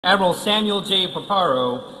Admiral Samuel J.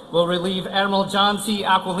 Paparo will relieve Admiral John C.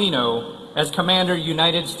 Aquilino as Commander,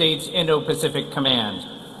 United States Indo-Pacific Command.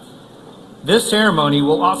 This ceremony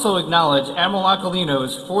will also acknowledge Admiral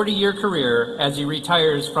Aquilino's 40-year career as he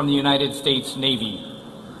retires from the United States Navy.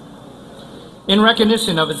 In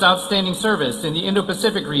recognition of his outstanding service in the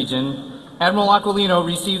Indo-Pacific region, Admiral Aquilino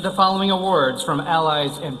received the following awards from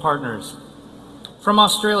allies and partners. From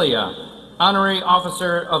Australia, Honorary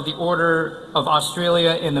Officer of the Order of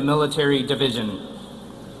Australia in the Military Division.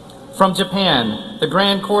 From Japan, the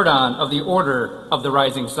Grand Cordon of the Order of the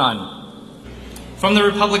Rising Sun. From the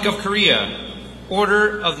Republic of Korea,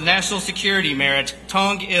 Order of the National Security Merit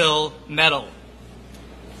Tong-il Medal.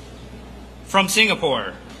 From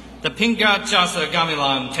Singapore, the Pingat Jasa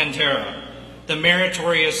Gamilang Tentera, the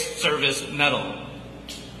Meritorious Service Medal.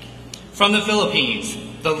 From the Philippines,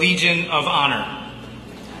 the Legion of Honor.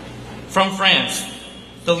 From France,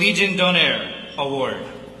 the Legion d'Honneur Award.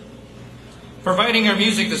 Providing our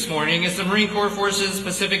music this morning is the Marine Corps Forces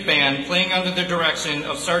Pacific Band, playing under the direction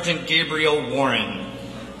of Sergeant Gabriel Warren.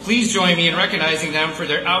 Please join me in recognizing them for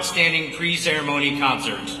their outstanding pre-ceremony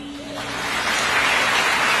concert.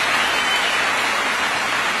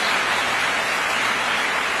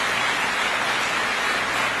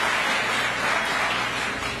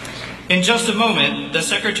 In just a moment, the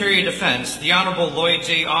Secretary of Defense, the Honorable Lloyd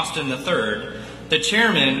J. Austin III, the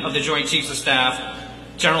Chairman of the Joint Chiefs of Staff,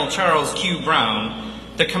 General Charles Q. Brown,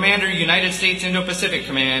 the Commander, United States Indo-Pacific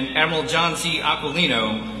Command, Admiral John C.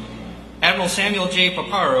 Aquilino, Admiral Samuel J.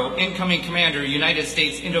 Paparo, Incoming Commander, United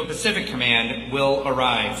States Indo-Pacific Command, will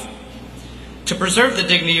arrive. To preserve the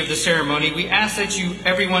dignity of the ceremony, we ask that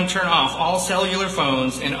everyone turn off all cellular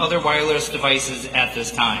phones and other wireless devices at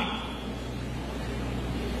this time.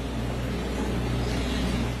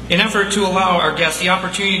 In an effort to allow our guests the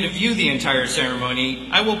opportunity to view the entire ceremony,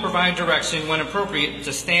 I will provide direction when appropriate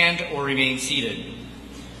to stand or remain seated.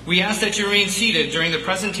 We ask that you remain seated during the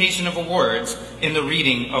presentation of awards and the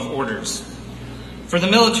reading of orders. For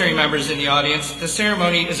the military members in the audience, the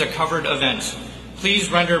ceremony is a covered event.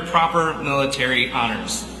 Please render proper military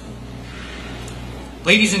honors.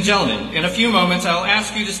 Ladies and gentlemen, in a few moments I will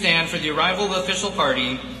ask you to stand for the arrival of the official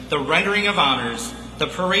party, the rendering of honors, the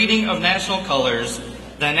parading of national colors,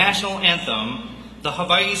 the national anthem, the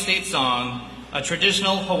Hawaii State Song, a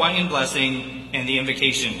traditional Hawaiian blessing, and the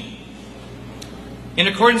invocation. In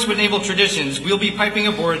accordance with naval traditions, we'll be piping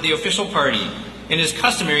aboard the official party, and it is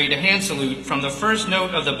customary to hand salute from the first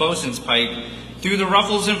note of the bosun's pipe through the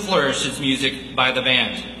ruffles and flourishes music by the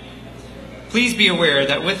band. Please be aware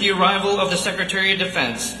that with the arrival of the Secretary of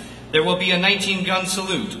Defense, there will be a 19-gun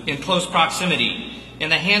salute in close proximity,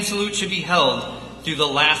 and the hand salute should be held through the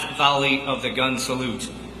last volley of the gun salute.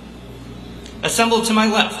 Assembled to my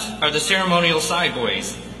left are the ceremonial side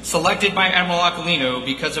boys, selected by Admiral Aquilino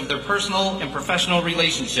because of their personal and professional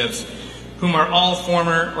relationships, whom are all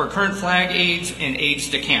former or current flag aides and aides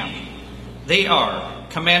de camp. They are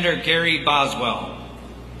Commander Gary Boswell,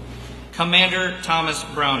 Commander Thomas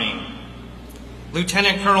Browning,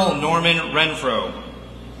 Lieutenant Colonel Norman Renfro,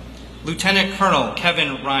 Lieutenant Colonel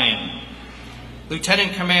Kevin Ryan,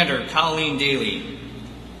 Lieutenant Commander Colleen Daly,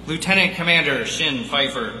 Lieutenant Commander Shin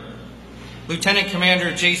Pfeiffer, Lieutenant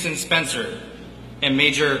Commander Jason Spencer, and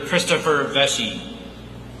Major Christopher Vesey.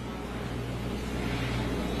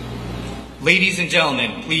 Ladies and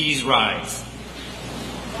gentlemen, please rise.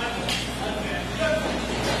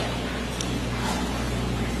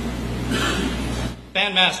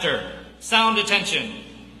 Bandmaster, sound attention.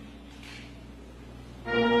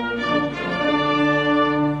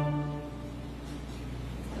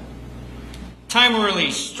 Timer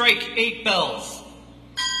release, strike 8 bells.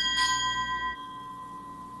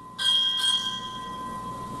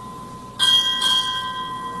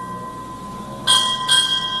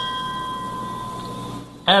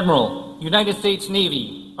 Admiral, United States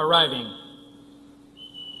Navy, arriving.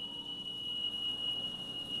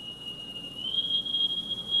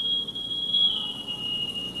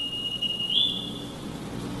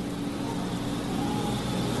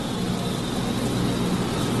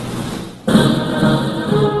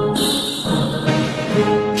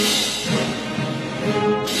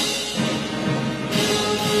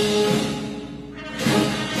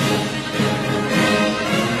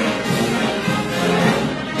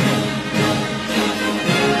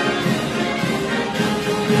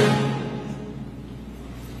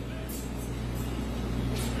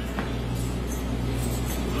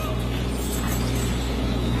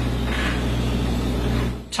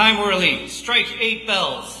 Time whirly, strike 8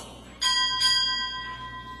 bells.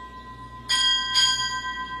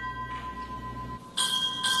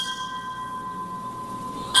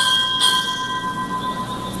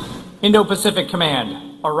 Indo-Pacific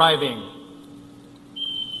Command, arriving.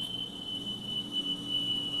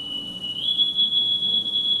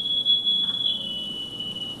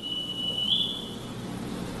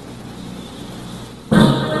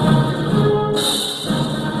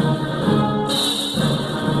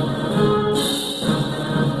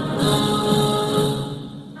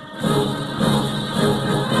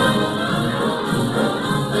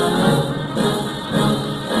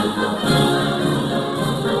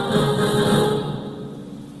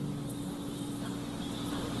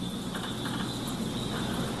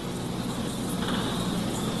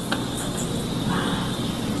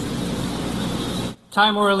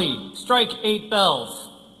 Time orderly, strike 8 bells.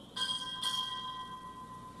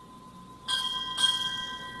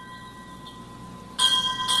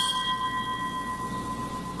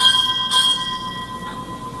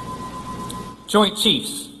 Joint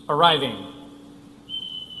Chiefs, arriving.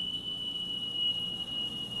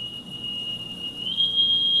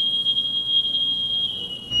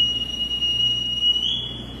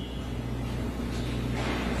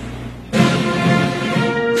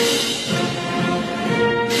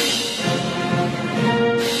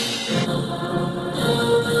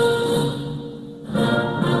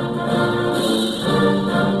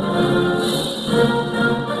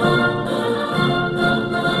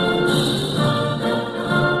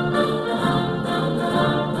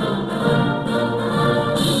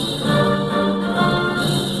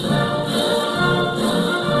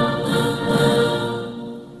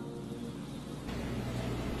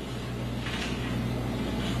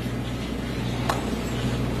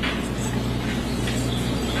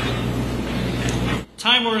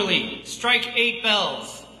 Time orderly, strike 8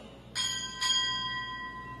 bells.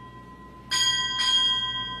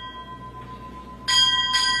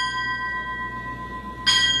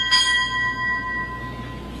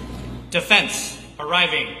 Defense,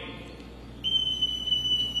 arriving.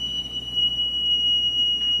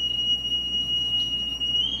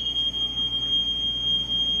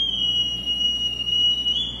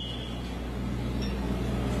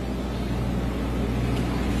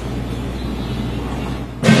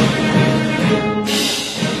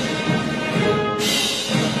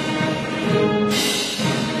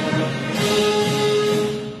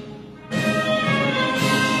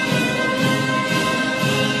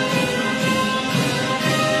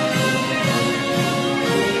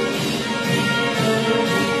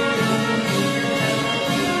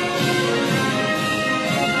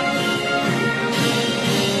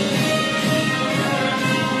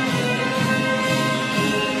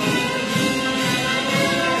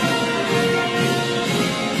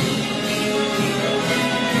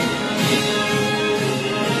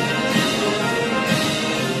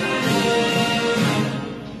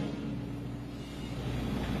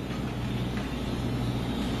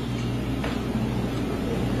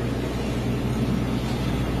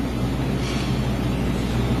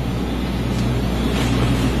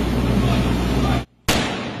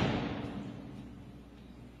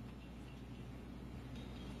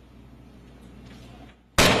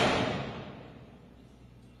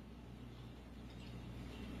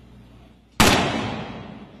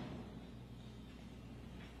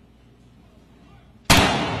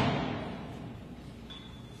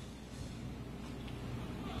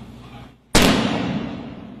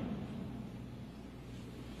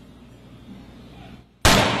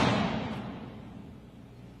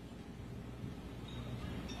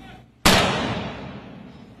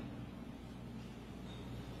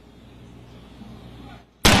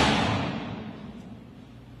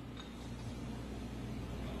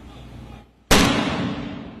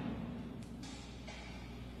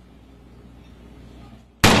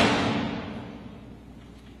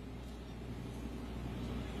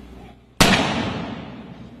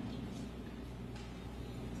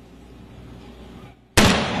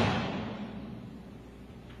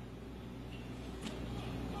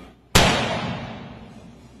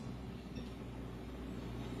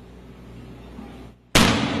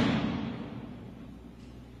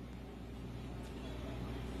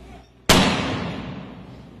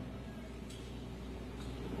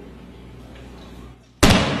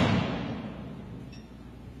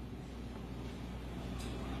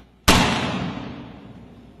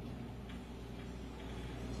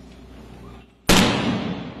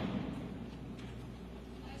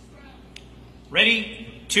 Ready,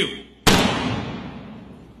 2.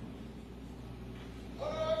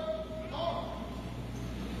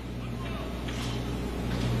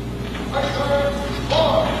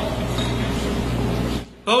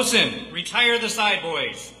 Bosun, retire the side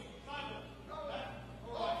boys.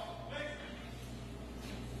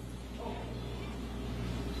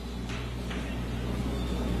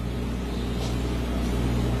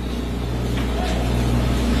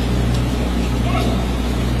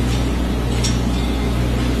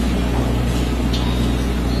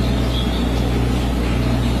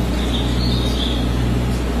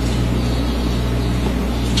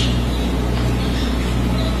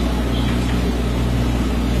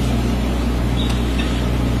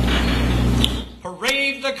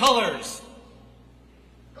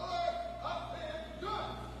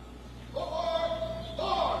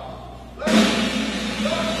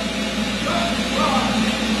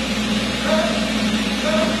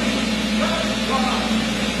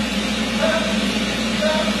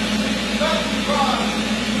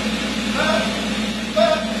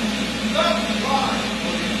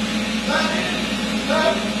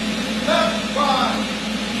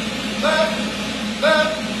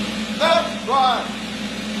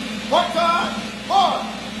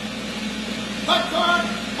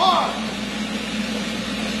 march!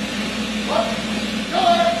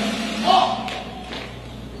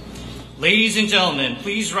 Ladies and gentlemen,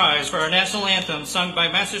 please rise for our national anthem sung by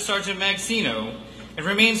Master Sergeant Magsino and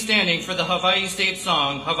remain standing for the Hawaii State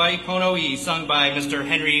song, Hawaii Pono'i, sung by Mr.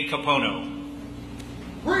 Henry Kapono.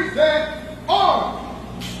 Present arms!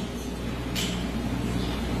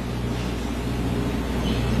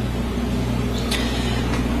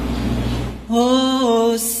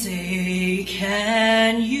 Oh, say,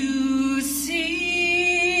 can you see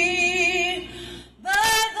by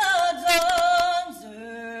the dawn's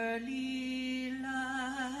early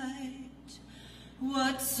light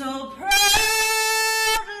what so proudly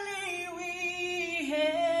we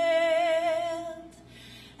hailed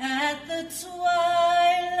at the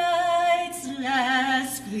twilight's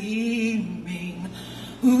last gleaming,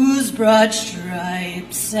 whose broad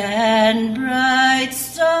stripes and bright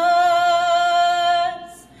stars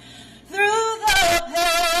through the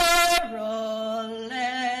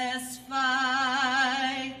perilous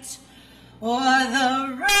fight o'er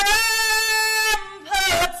the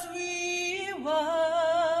ramparts we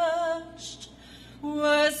watched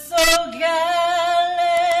were so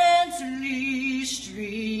gallantly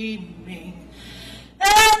streaming,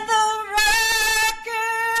 and the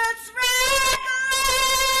rockets regular,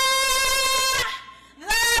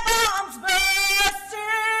 the bombs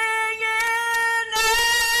bursting in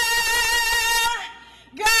air,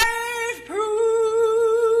 gave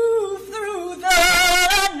proof through the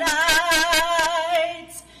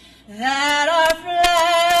night that our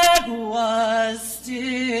flag was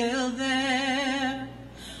still there.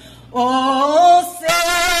 Oh,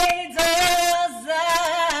 say does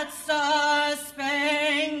that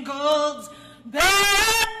star-spangled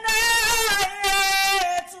banner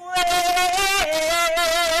yet wave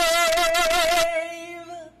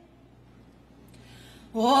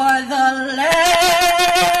o'er the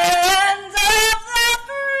land of the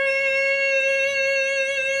free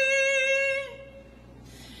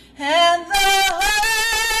and the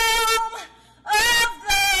home of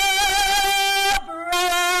the brave?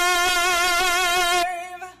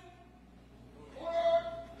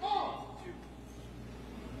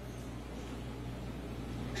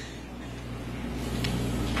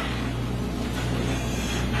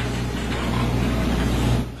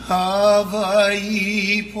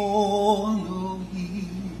 Hawaii Pono'i,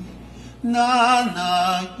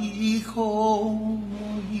 Nana'i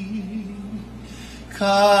Honoi,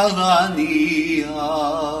 Kalani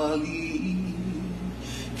Ali,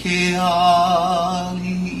 Ke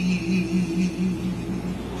Ali,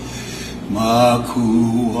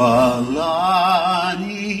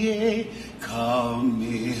 Makualani e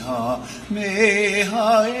Kamehameha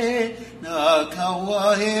e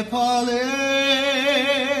Nakawa e Pale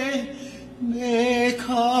me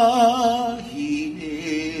kahine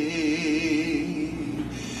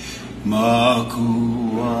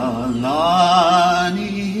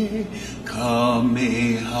Makualani e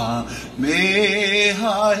Kamehameha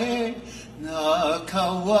e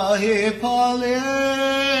Nakawa e Pale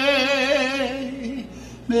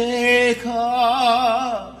me kahine.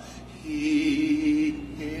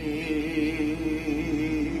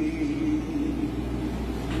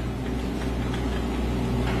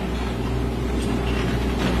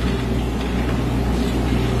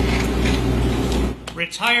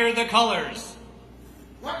 Retire the colors.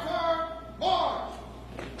 Record march!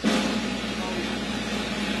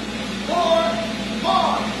 Forward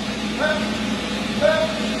march! Left,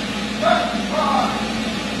 left, left, right!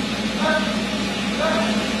 Left,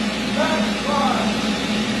 left, left, right!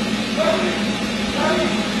 Ready, ready,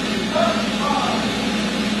 left, right!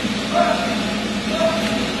 Left, left,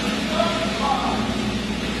 left, right!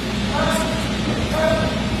 Left,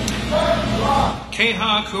 left, left, right!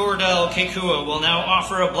 Keha Kuordel Kekua will now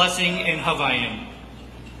offer a blessing in Hawaiian.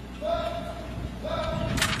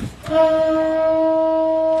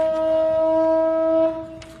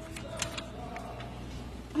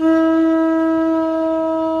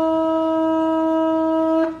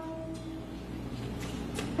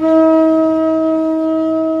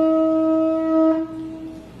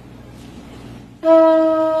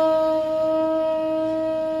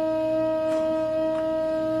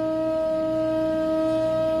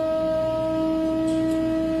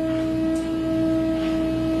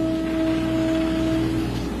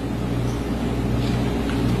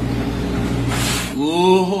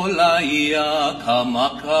 Ia ka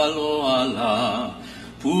makaloala,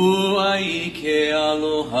 puai ke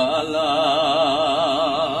alohala.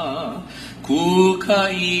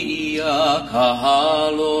 Kukai ia ka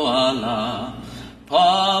haloala,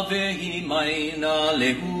 pawehi mai na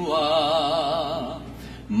lehua.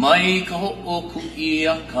 mai ka ho'oku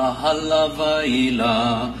ia ka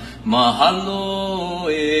halawaila, mahalo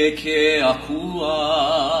e ke akua,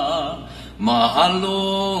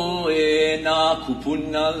 mahalo e nā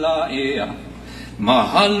kupuna la ea,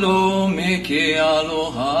 mahalo me ke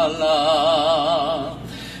alohala,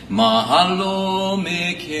 mahalo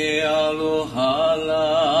me ke alohala.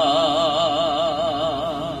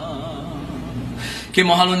 Ke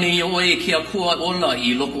mahalo nei oe ke akua ola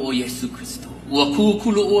I loko o Yesu Kristo. Ua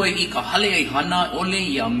kukulu oe I ka hale ai hana ole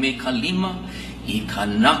ia me ka lima I ka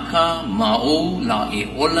naka mao la e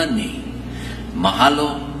ola nei.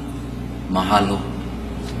 Mahalo, mahalo,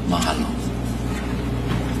 mahalo.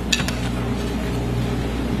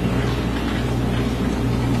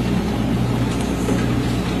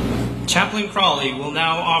 Chaplain Crawley will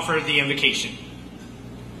now offer the invocation.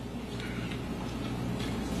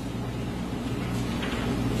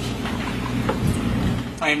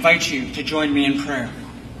 I invite you to join me in prayer.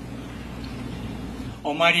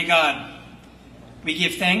 Almighty God, we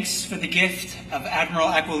give thanks for the gift of Admiral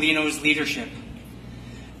Aquilino's leadership.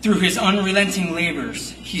 Through his unrelenting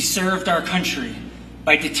labors, he served our country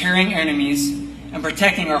by deterring enemies and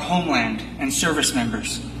protecting our homeland and service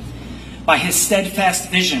members. By his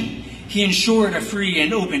steadfast vision, he ensured a free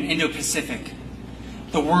and open Indo-Pacific.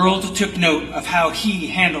 The world took note of how he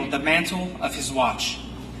handled the mantle of his watch.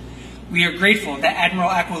 We are grateful that Admiral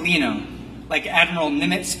Aquilino, like Admiral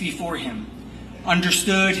Nimitz before him,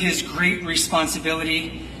 understood his great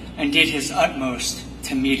responsibility and did his utmost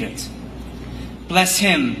to meet it. Bless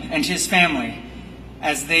him and his family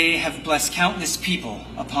as they have blessed countless people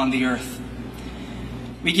upon the earth.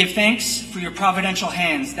 We give thanks for your providential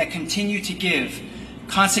hands that continue to give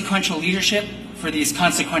consequential leadership for these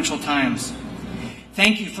consequential times.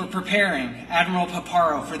 Thank you for preparing Admiral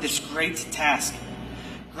Paparo for this great task.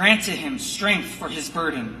 Grant to him strength for his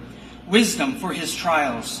burden, wisdom for his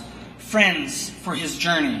trials, friends for his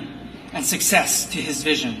journey, and success to his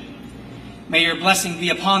vision. May your blessing be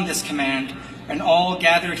upon this command and all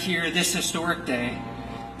gathered here this historic day.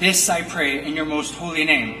 This I pray in your most holy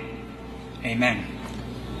name. Amen.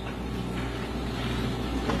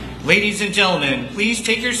 Ladies and gentlemen, please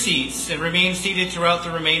take your seats and remain seated throughout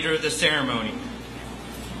the remainder of the ceremony.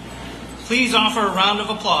 Please offer a round of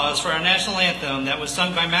applause for our national anthem that was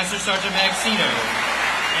sung by Master Sergeant Maxino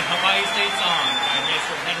and Hawaii State Song by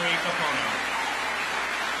Mr. Henry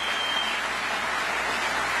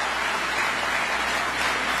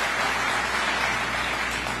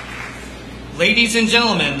Capono. Ladies and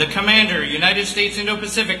gentlemen, the Commander, United States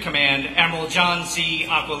Indo-Pacific Command, Admiral John C.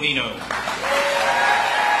 Aquilino.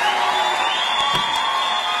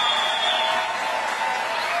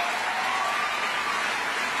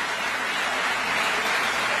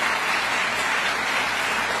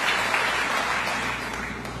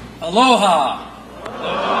 Aloha.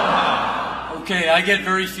 Aloha. Okay, I get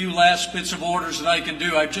very few last bits of orders that I can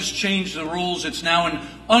do. I've just changed the rules. It's now an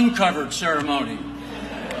uncovered ceremony.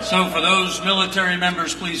 So for those military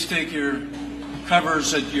members, please take your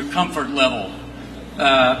covers at your comfort level.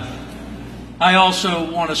 I also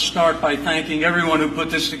want to start by thanking everyone who put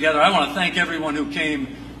this together. I want to thank everyone who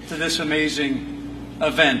came to this amazing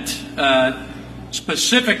event.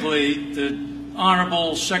 Specifically, the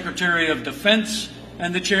Honorable Secretary of Defense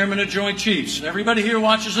and the Chairman of Joint Chiefs. Everybody here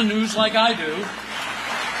watches the news like I do.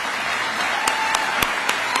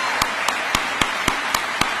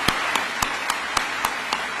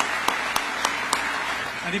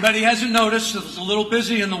 Anybody hasn't noticed, it was a little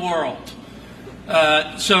busy in the world.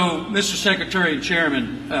 So, Mr. Secretary and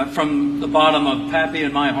Chairman, from the bottom of Pappy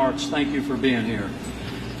and my hearts, thank you for being here.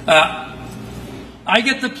 I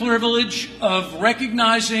get the privilege of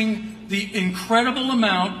recognizing the incredible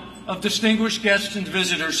amount of distinguished guests and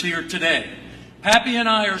visitors here today. Pappy and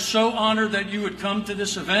I are so honored that you would come to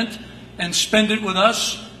this event and spend it with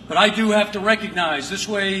us, but I do have to recognize, this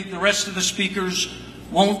way the rest of the speakers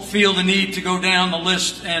won't feel the need to go down the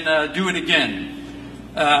list and do it again.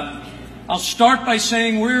 I'll start by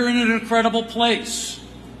saying we're in an incredible place.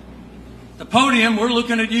 The podium, we're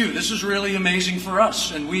looking at you. This is really amazing for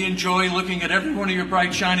us, and we enjoy looking at every one of your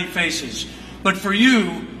bright, shiny faces. But for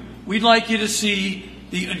you, we'd like you to see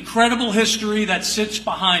the incredible history that sits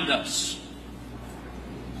behind us.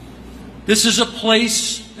 This is a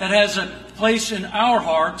place that has a place in our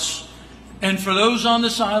hearts, and for those on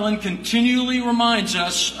this island, continually reminds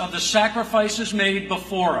us of the sacrifices made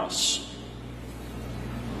before us.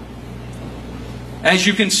 As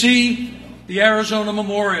you can see, the Arizona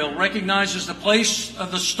Memorial recognizes the place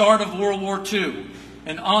of the start of World War II,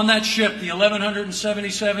 and on that ship, the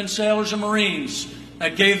 1,177 sailors and Marines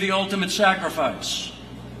that gave the ultimate sacrifice.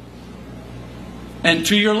 And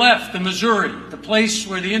to your left, the Missouri, the place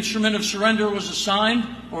where the instrument of surrender was assigned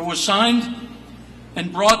or was signed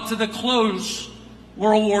and brought to the close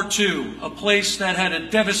World War II, a place that had a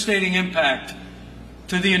devastating impact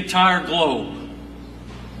to the entire globe.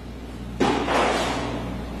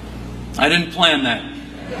 I didn't plan that.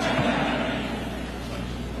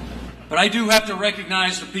 But I do have to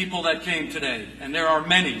recognize the people that came today, and there are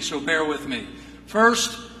many, so bear with me.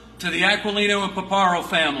 First, to the Aquilino and Paparo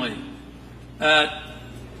family.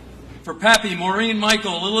 For Pappy, Maureen,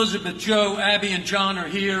 Michael, Elizabeth, Joe, Abby, and John are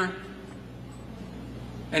here.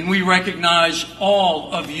 And we recognize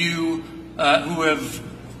all of you who have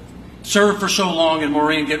served for so long. And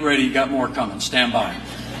Maureen, get ready, you got more coming. Stand by.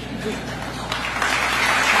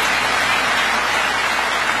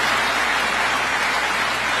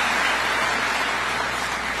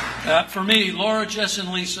 For me, Laura, Jess,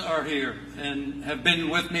 and Lisa are here and have been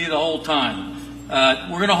with me the whole time.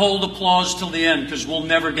 We're going to hold applause till the end because we'll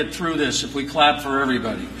never get through this if we clap for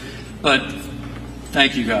everybody. But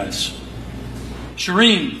thank you guys.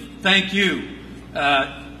 Shireen, thank you.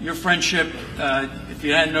 Your friendship, if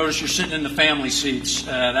you hadn't noticed, you're sitting in the family seats.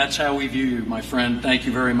 That's how we view you, my friend. Thank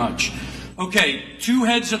you very much. Okay, 2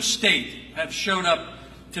 heads of state have showed up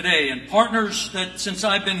today, and partners that since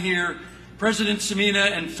I've been here, President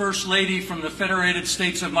Samina and First Lady from the Federated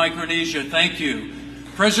States of Micronesia, thank you.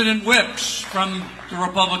 President Whips from the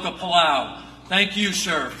Republic of Palau, thank you,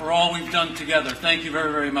 sir, for all we've done together. Thank you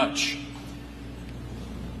very, very much.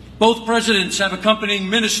 Both presidents have accompanying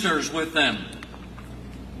ministers with them.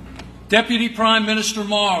 Deputy Prime Minister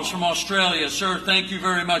Miles from Australia, sir, thank you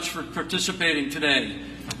very much for participating today.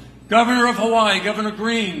 Governor of Hawaii, Governor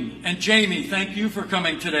Green, and Jamie, thank you for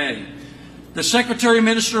coming today. The Secretary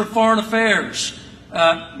Minister of Foreign Affairs,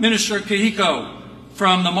 Minister Kahiko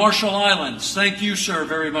from the Marshall Islands, thank you, sir,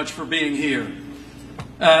 very much for being here.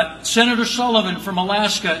 Senator Sullivan from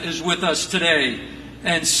Alaska is with us today,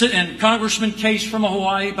 and Congressman Case from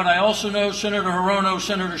Hawaii, but I also know Senator Hirono,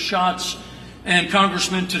 Senator Schatz, and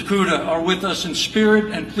Congressman Takuda are with us in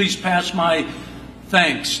spirit, and please pass my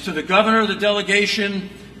thanks to the governor, the delegation.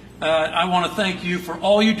 I want to thank you for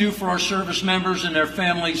all you do for our service members and their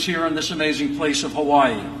families here in this amazing place of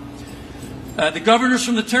Hawaii. The governors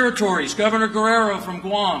from the territories, Governor Guerrero from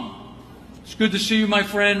Guam. It's good to see you, my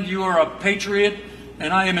friend. You are a patriot,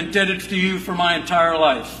 and I am indebted to you for my entire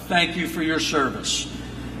life. Thank you for your service.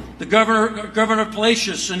 The Governor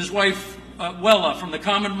Palacios and his wife, Wella, from the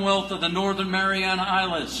Commonwealth of the Northern Mariana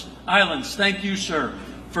Islands. Thank you, sir,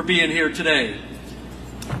 for being here today.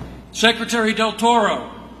 Secretary Del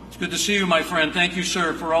Toro, it's good to see you, my friend. Thank you,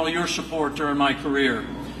 sir, for all your support during my career.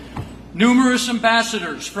 Numerous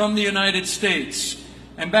ambassadors from the United States.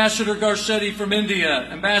 Ambassador Garcetti from India,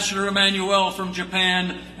 Ambassador Emmanuel from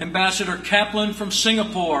Japan, Ambassador Kaplan from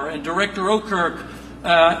Singapore, and Director Okirk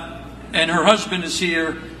and her husband is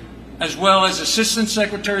here, as well as Assistant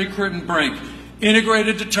Secretary Crittenbrink.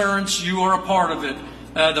 Integrated deterrence, you are a part of it.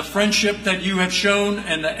 The friendship that you have shown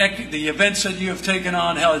and the events that you have taken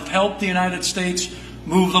on have helped the United States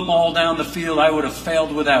move the ball down the field. I would have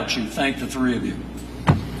failed without you. Thank the 3 of you.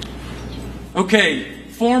 Okay,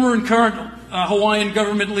 former and current Hawaiian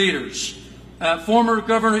government leaders. Former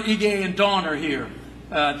Governor Ige and Dawn are here.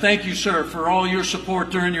 Thank you, sir, for all your support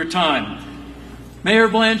during your time. Mayor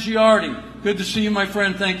Blangiardi, good to see you, my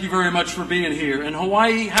friend. Thank you very much for being here. And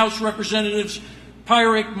Hawaii House Representatives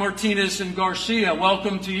Pyrick, Martinez, and Garcia,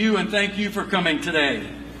 welcome to you, and thank you for coming today.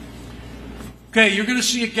 Okay, you're going to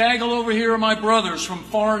see a gaggle over here of my brothers from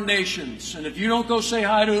foreign nations. And if you don't go say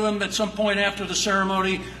hi to them at some point after the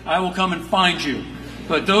ceremony, I will come and find you.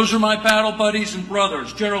 But those are my battle buddies and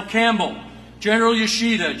brothers. General Campbell, General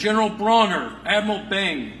Yoshida, General Bronner, Admiral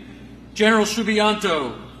Beng, General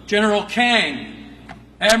Subianto, General Kang,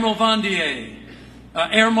 Admiral Vandier,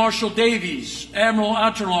 Air Marshal Davies, Admiral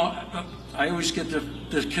Aturloni, I always get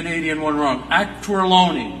the Canadian one wrong,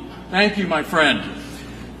 Aquilino. Thank you, my friend.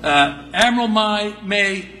 Admiral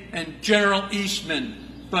May and General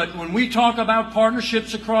Eastman. But when we talk about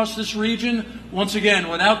partnerships across this region, once again,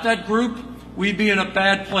 without that group, we'd be in a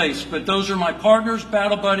bad place. But those are my partners,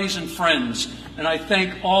 battle buddies, and friends. And I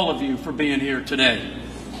thank all of you for being here today.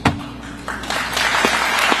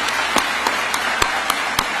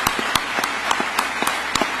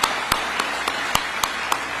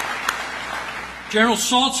 General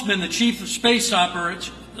Saltzman, the Chief of Space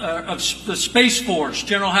Operations, of the Space Force,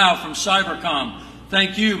 General Howe from Cybercom.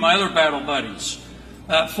 Thank you, my other battle buddies.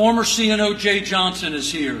 Former CNO Jay Johnson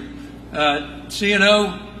is here.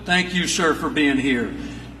 CNO, thank you, sir, for being here.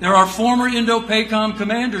 There are former Indo-PACOM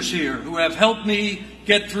commanders here who have helped me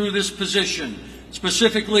get through this position.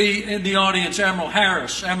 Specifically in the audience, Admiral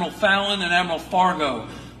Harris, Admiral Fallon, and Admiral Fargo,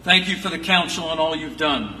 thank you for the counsel and all you've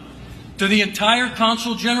done. To the entire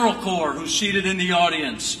Consul General Corps who's seated in the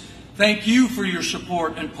audience, thank you for your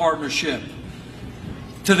support and partnership.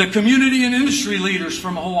 To the community and industry leaders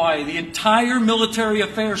from Hawaii, the entire Military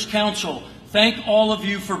Affairs Council, thank all of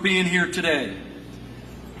you for being here today.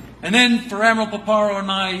 And then for Admiral Paparo and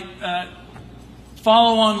my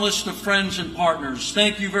follow-on list of friends and partners,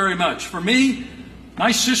 thank you very much. For me,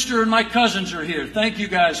 my sister and my cousins are here. Thank you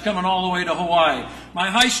guys coming all the way to Hawaii.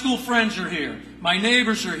 My high school friends are here. My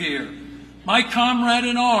neighbors are here. My comrade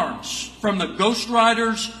in arms from the Ghost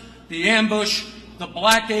Riders, the Ambush, the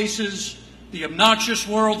Black Aces, the obnoxious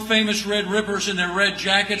world-famous Red Rippers in their red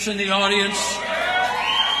jackets in the audience.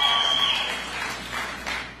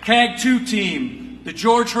 CAG 2 team, the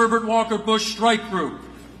George Herbert Walker Bush Strike Group,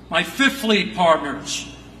 my 5th Fleet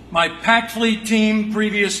partners, my PAC Fleet team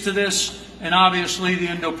previous to this, and obviously the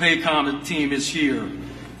Indo-Pacific team is here.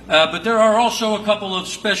 But there are also a couple of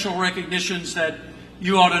special recognitions that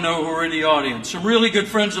you ought to know who are in the audience. Some really good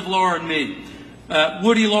friends of Laura and me.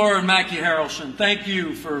 Woody, Laura, and Mackie Harrelson, thank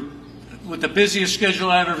you for, with the busiest schedule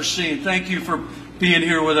I've ever seen, thank you for being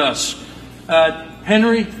here with us.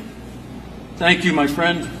 Henry, thank you, my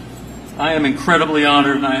friend. I am incredibly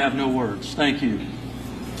honored and I have no words. Thank you.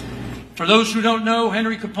 For those who don't know,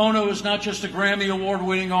 Henry Capono is not just a Grammy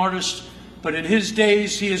Award-winning artist, but in his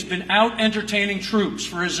days he has been out entertaining troops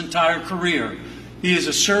for his entire career. He is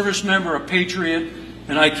a service member, a patriot,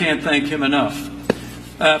 and I can't thank him enough.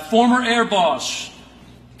 Former Air Boss,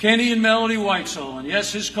 Kenny and Melody Weitzel, and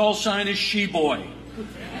yes, his call sign is She-Boy.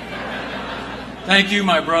 Thank you,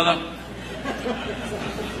 my brother.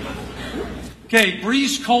 Okay,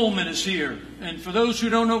 Breeze Coleman is here. And for those who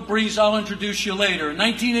don't know Breeze, I'll introduce you later. In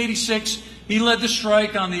 1986, he led the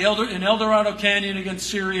strike on the in El Dorado Canyon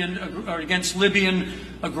against Libyan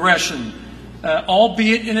aggression,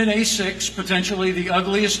 albeit in an A-6, potentially the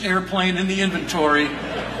ugliest airplane in the inventory.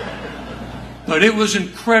 But it was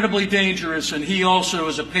incredibly dangerous, and he also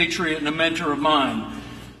is a patriot and a mentor of mine.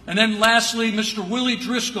 And then lastly, Mr. Willie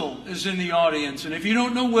Driscoll is in the audience. And if you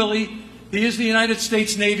don't know Willie, he is the United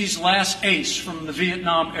States Navy's last ace from the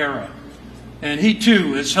Vietnam era. And he,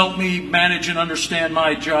 too, has helped me manage and understand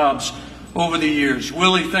my jobs over the years.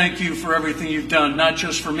 Willie, thank you for everything you've done, not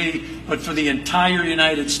just for me, but for the entire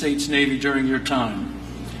United States Navy during your time.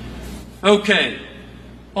 Okay,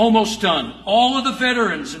 almost done. All of the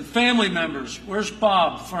veterans and family members. Where's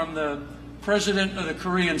Bob from the president of the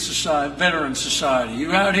Korean Veterans Society?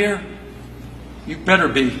 You out here? You better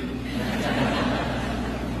be.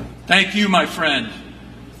 Thank you, my friend.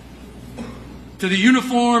 To the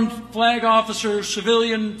uniformed flag officers,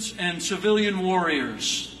 civilians, and civilian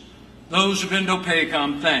warriors, those of Indo-Pacific,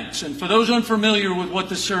 thanks. And for those unfamiliar with what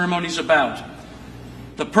this ceremony is about,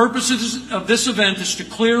 the purpose of this event is to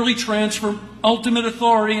clearly transfer ultimate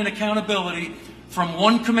authority and accountability from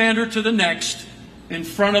one commander to the next in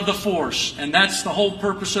front of the force. And that's the whole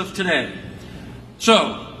purpose of today.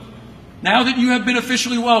 So, now that you have been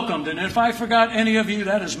officially welcomed, and if I forgot any of you,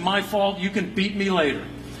 that is my fault. You can beat me later.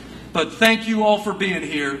 But thank you all for being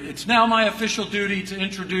here. It's now my official duty to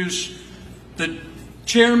introduce the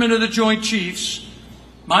Chairman of the Joint Chiefs,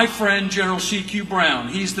 my friend, General C.Q. Brown.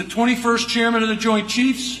 He's the 21st Chairman of the Joint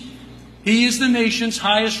Chiefs. He is the nation's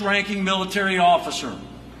highest-ranking military officer.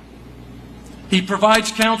 He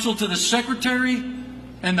provides counsel to the Secretary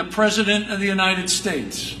and the President of the United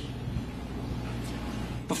States.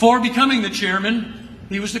 Before becoming the Chairman,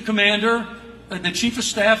 he was the Commander, the Chief of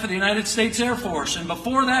Staff of the United States Air Force. And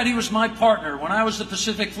before that, he was my partner. When I was the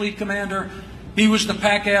Pacific Fleet Commander, he was the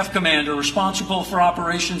PAC-AF Commander, responsible for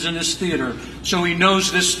operations in this theater. So he knows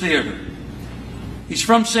this theater. He's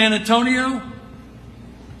from San Antonio.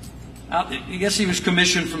 I guess he was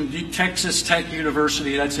commissioned from Texas Tech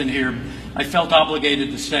University. That's in here. I felt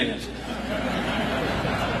obligated to say it.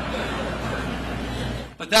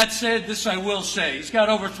 But that said, this I will say. He's got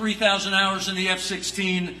over 3,000 hours in the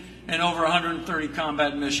F-16 and over 130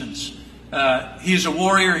 combat missions. He is a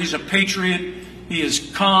warrior. He's a patriot. He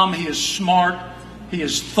is calm. He is smart. He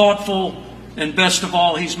is thoughtful. And best of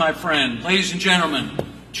all, he's my friend. Ladies and gentlemen,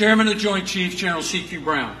 Chairman of the Joint Chiefs, General C.Q.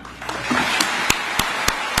 Brown.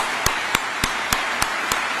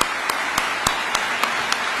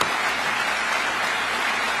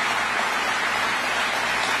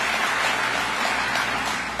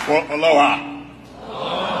 Well, aloha.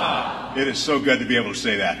 Aloha. It is so good to be able to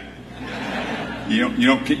say that. You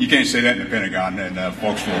can't say that in the Pentagon, and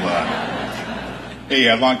folks will.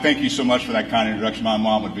 Hey, Lon, thank you so much for that kind introduction. My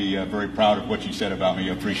mom would be very proud of what you said about me.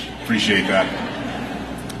 I appreciate that.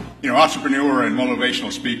 Entrepreneur and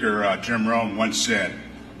motivational speaker Jim Rohn once said,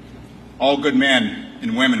 "All good men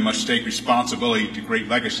and women must take responsibility to create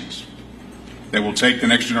legacies that will take the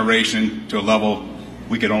next generation to a level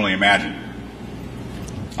we could only imagine."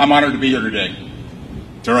 I'm honored to be here today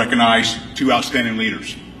to recognize two outstanding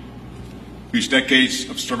leaders whose decades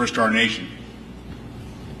of service to our nation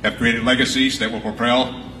have created legacies that will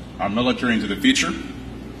propel our military into the future,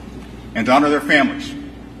 and to honor their families,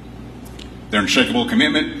 their unshakable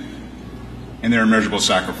commitment, and their immeasurable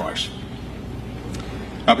sacrifice.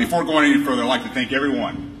 Before going any further, I'd like to thank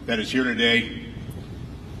everyone that is here today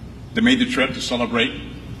that made the trip to celebrate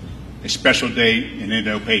a special day in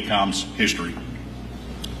Indo-PACOM's history.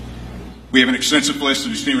 We have an extensive list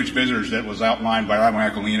of distinguished visitors that was outlined by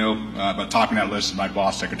Admiral Aquilino, but topping that list is my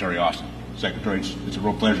boss, Secretary Austin. Secretary, it's a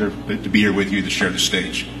real pleasure to be here with you to share the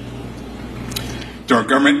stage. To our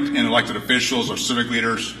government and elected officials, our civic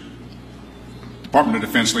leaders, Department of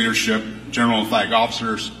Defense leadership, General and Flag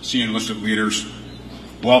officers, senior enlisted leaders,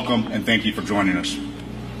 welcome and thank you for joining us.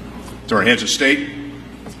 To our heads of state,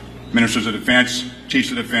 ministers of defense, chiefs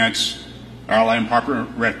of defense, our ally and partner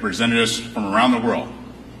representatives from around the world,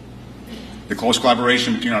 the close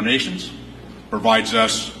collaboration between our nations provides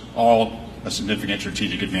us all a significant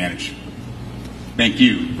strategic advantage. Thank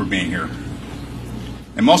you for being here.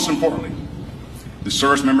 And most importantly, the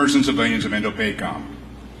service members and civilians of Indo-PACOM,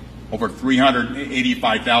 over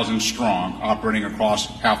 385,000 strong, operating across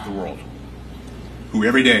half the world, who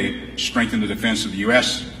every day strengthen the defense of the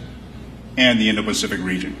U.S. and the Indo-Pacific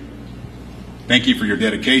region. Thank you for your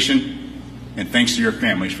dedication, and thanks to your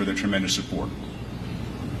families for their tremendous support.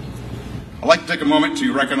 I'd like to take a moment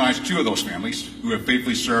to recognize two of those families who have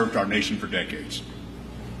faithfully served our nation for decades.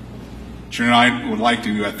 Sharon and I would like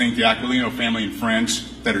to thank the Aquilino family and friends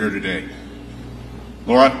that are here today.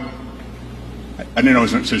 Laura, I didn't know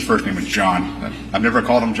his first name was John. I've never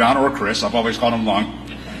called him John or Chris. I've always called him Long.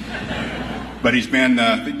 But you've been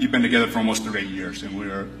together for almost 38 years, and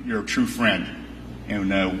you're a true friend.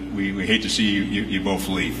 And we hate to see you both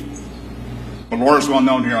leave. But Laura's well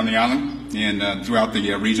known here on the island and throughout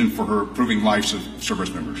the region for her improving lives of service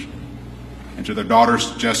members. And to their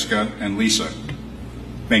daughters, Jessica and Lisa,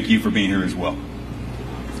 thank you for being here as well.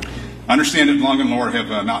 I understand that Long and Laura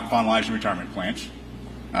have not finalized their retirement plans.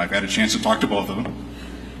 I've had a chance to talk to both of them.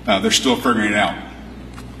 They're still figuring it out.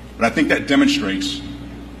 But I think that demonstrates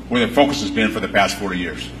where their focus has been for the past 40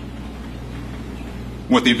 years.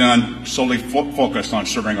 What they've done solely focused on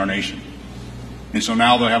serving our nation. And so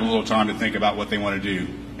now they'll have a little time to think about what they want to do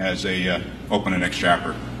as they open the next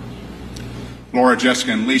chapter. Laura,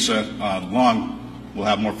 Jessica, and Lisa Long will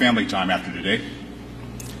have more family time after today.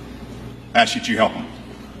 I ask that you help them.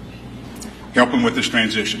 Help him with this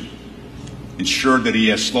transition. Ensure that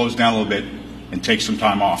he slows down a little bit and takes some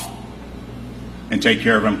time off. And take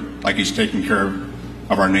care of him like he's taken care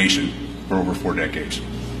of our nation for over 4 decades.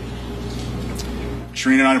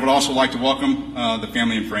 Shereen and I would also like to welcome the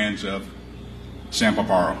family and friends of Sam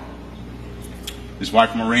Paparo. His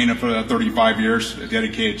wife Morena for 35 years, a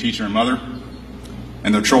dedicated teacher and mother,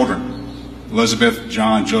 and their children, Elizabeth,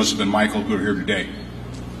 John, Joseph, and Michael, who are here today.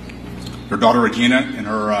 Their daughter Regina and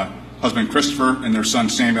her husband Christopher and their son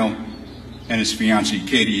Samuel and his fiancee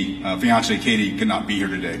Katie could not be here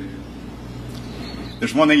today.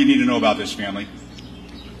 There's one thing you need to know about this family.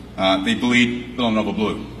 They bleed Villanova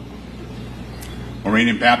blue. Maureen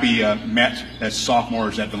and Pappy met as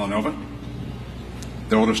sophomores at Villanova.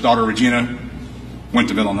 Their oldest daughter Regina went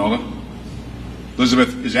to Villanova.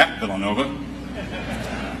 Elizabeth is at Villanova.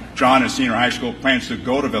 John is senior high school, plans to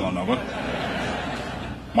go to Villanova.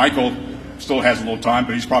 Michael still has a little time,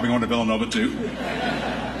 but he's probably going to Villanova too.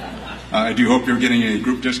 I do hope you're getting a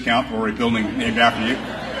group discount for a building named after you.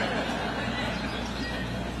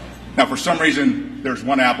 Now, for some reason, there's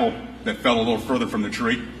one apple that fell a little further from the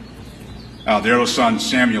tree. Their little son,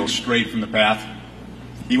 Samuel, strayed from the path.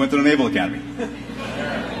 He went to the Naval Academy.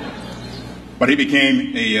 But he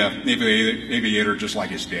became a Navy aviator just like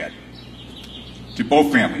his dad. To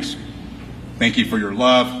both families, thank you for your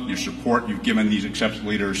love, your support you've given these exceptional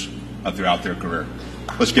leaders throughout their career.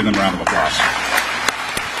 Let's give them a round of applause.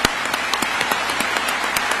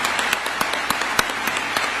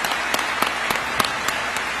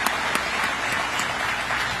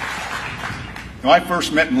 Now, I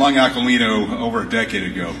first met Long Aquilino over a decade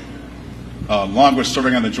ago. Long was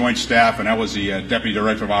serving on the Joint Staff, and I was the Deputy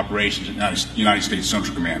Director of Operations at United States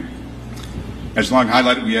Central Command. As Long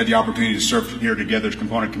highlighted, we had the opportunity to serve here together as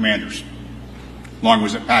component commanders. Long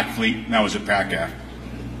was at PAC Fleet, and I was at PAC-AF.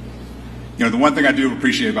 You know, the one thing I do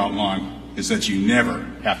appreciate about Long is that you never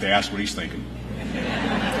have to ask what he's thinking.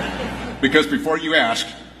 Because before you ask,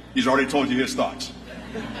 he's already told you his thoughts.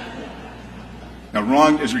 Now,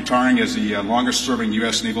 Ron is retiring as the longest-serving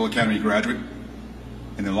U.S. Naval Academy graduate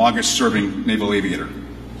and the longest-serving naval aviator.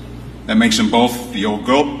 That makes him both the Old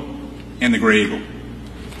Goat and the Gray Eagle.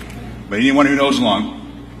 But anyone who knows Lung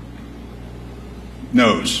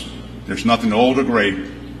knows there's nothing old or gray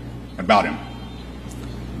about him.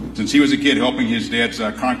 Since he was a kid helping his dad's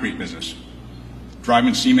concrete business,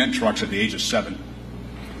 driving cement trucks at the age of 7,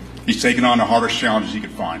 he's taken on the hardest challenges he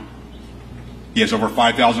could find. He has over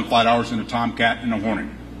 5,000 flight hours in a Tomcat and a Hornet.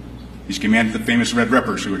 He's commanded the famous Red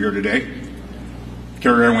Rippers who are here today,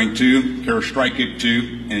 Carrier Air Wing 2, Carrier Strike Group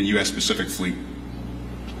 2, and the U.S. Pacific Fleet.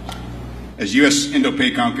 As U.S.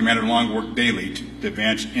 Indo-PACOM Commander Long worked daily to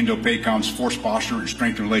advance Indo-PACOM's force posture and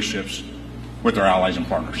strengthen relationships with our allies and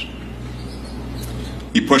partners.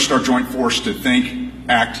 He pushed our joint force to think,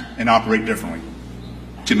 act, and operate differently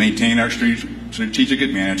to maintain our strategic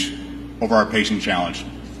advantage over our pacing challenge,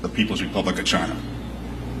 the People's Republic of China.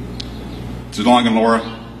 To Long and Laura,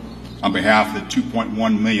 on behalf of the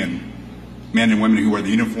 2.1 million men and women who wear the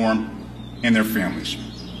uniform and their families,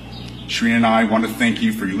 Shereen and I want to thank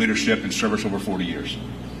you for your leadership and service over 40 years.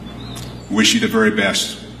 We wish you the very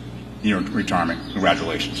best in your retirement.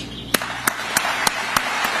 Congratulations.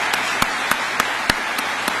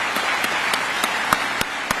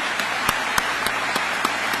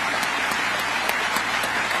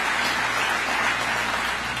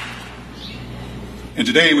 And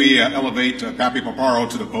today we elevate Pappy Paparo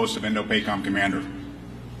to the post of Indo-PACOM Commander.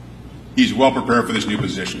 He's well prepared for this new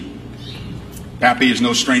position. Pappy is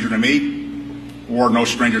no stranger to me or no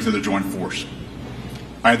stranger to the Joint Force.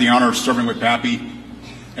 I had the honor of serving with Pappy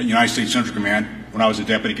at United States Central Command when I was a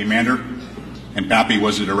Deputy Commander and Pappy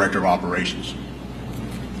was the Director of Operations.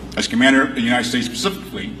 As Commander of the United States Pacific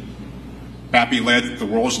Fleet, Pappy led the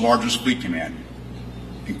world's largest fleet command,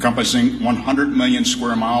 encompassing 100 million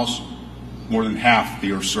square miles, more than half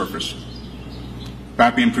the Earth's surface.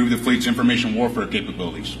 Pappy improved the fleet's information warfare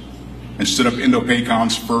capabilities and stood up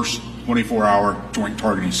Indo-PACOM's first 24-hour Joint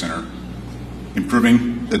Targeting Center,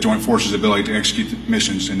 improving the Joint Force's ability to execute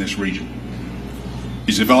missions in this region.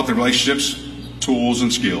 He's developed the relationships, tools,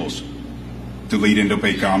 and skills to lead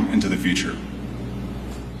Indo-PACOM into the future.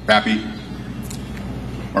 Pappy,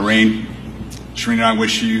 Marine, Shereen and I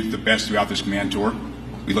wish you the best throughout this command tour.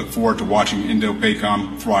 We look forward to watching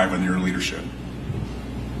Indo-PACOM thrive under your leadership.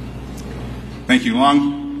 Thank you,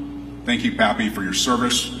 Lung. Thank you, Pappy, for your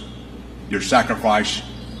service, your sacrifice,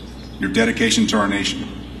 your dedication to our nation,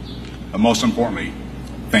 but most importantly,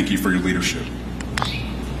 thank you for your leadership.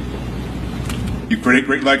 You create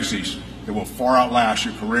great legacies that will far outlast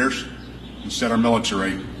your careers and set our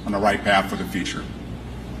military on the right path for the future.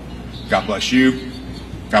 God bless you,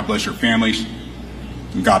 God bless your families,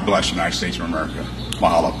 and God bless the United States of America.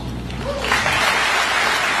 Mahalo.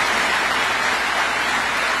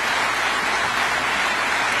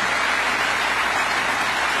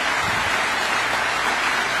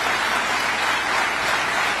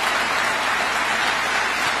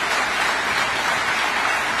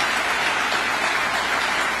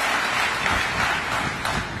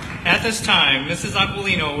 At this time, Mrs.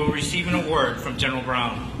 Aquilino will receive an award from General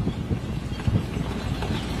Brown.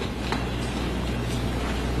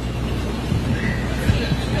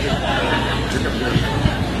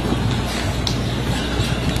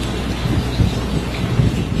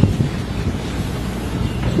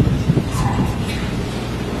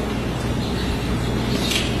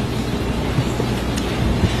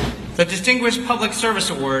 The Distinguished Public Service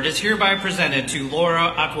Award is hereby presented to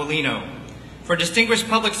Laura Aquilino for distinguished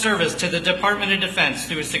public service to the Department of Defense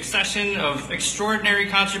through a succession of extraordinary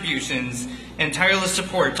contributions and tireless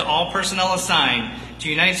support to all personnel assigned to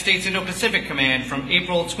United States Indo-Pacific Command from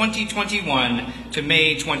April 2021 to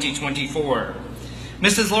May 2024.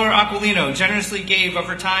 Mrs. Laura Aquilino generously gave of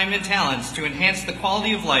her time and talents to enhance the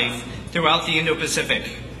quality of life throughout the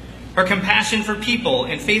Indo-Pacific. Her compassion for people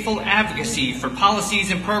and faithful advocacy for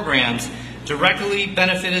policies and programs directly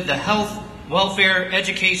benefited the health, welfare,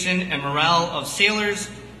 education, and morale of sailors,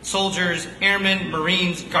 soldiers, airmen,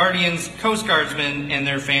 Marines, Guardians, Coast Guardsmen, and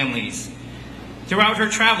their families. Throughout her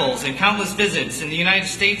travels and countless visits in the United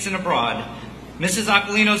States and abroad, Mrs.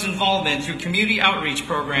 Aquilino's involvement through community outreach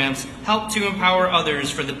programs helped to empower others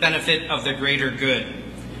for the benefit of the greater good.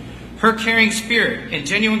 Her caring spirit and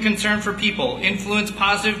genuine concern for people influenced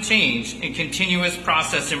positive change and continuous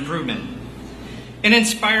process improvement. An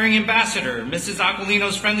inspiring ambassador, Mrs.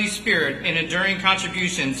 Aquilino's friendly spirit and enduring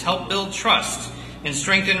contributions helped build trust and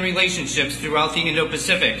strengthen relationships throughout the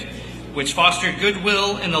Indo-Pacific, which fostered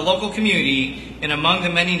goodwill in the local community and among the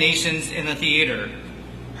many nations in the theater.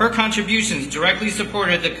 Her contributions directly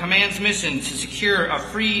supported the command's mission to secure a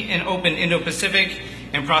free and open Indo-Pacific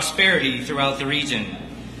and prosperity throughout the region.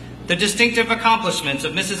 The distinctive accomplishments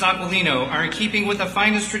of Mrs. Aquilino are in keeping with the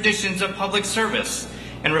finest traditions of public service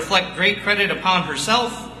and reflect great credit upon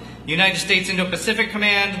herself, United States Indo-Pacific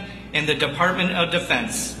Command, and the Department of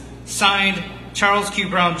Defense. Signed, Charles Q.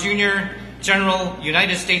 Brown, Jr., General,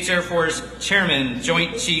 United States Air Force, Chairman,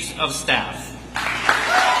 Joint Chiefs of Staff.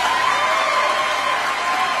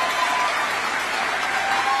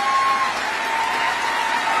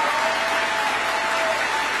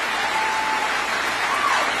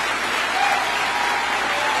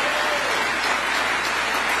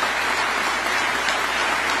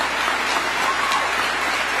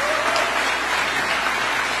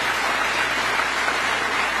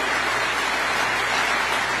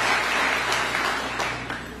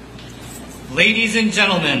 Ladies and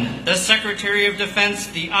gentlemen, the Secretary of Defense,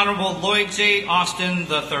 the Honorable Lloyd J. Austin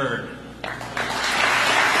III.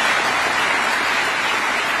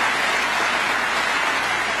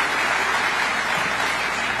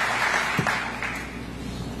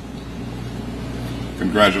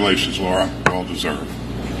 Congratulations, Laura. Well deserved.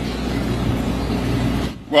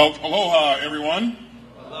 Well, aloha, everyone.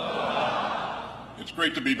 Aloha. It's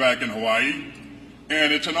great to be back in Hawaii.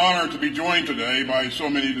 And it's an honor to be joined today by so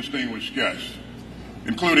many distinguished guests,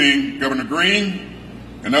 including Governor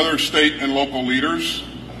Green and other state and local leaders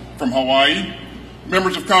from Hawaii,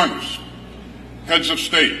 members of Congress, heads of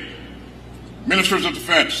state, ministers of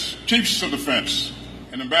defense, chiefs of defense,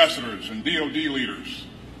 and ambassadors and DoD leaders,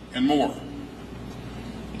 and more.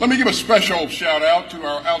 Let me give a special shout out to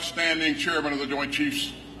our outstanding chairman of the Joint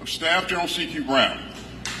Chiefs of Staff, General C.Q. Brown.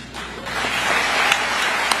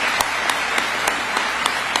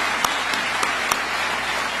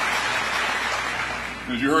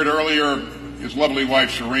 As you heard earlier, his lovely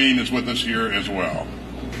wife, Serene, is with us here as well.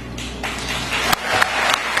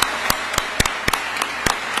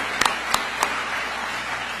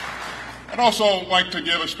 I'd also like to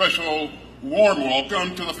give a special warm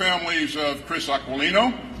welcome to the families of Chris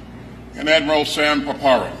Aquilino and Admiral Sam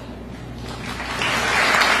Paparo.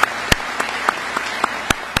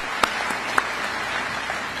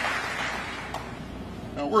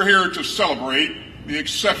 Now, we're here to celebrate the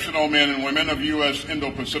exceptional men and women of U.S.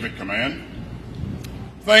 Indo-Pacific Command.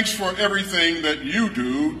 Thanks for everything that you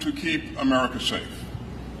do to keep America safe.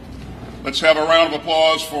 Let's have a round of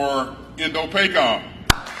applause for Indo-PACOM.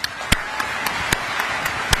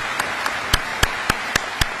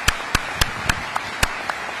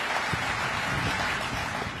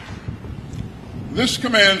 This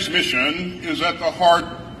command's mission is at the heart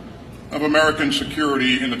of American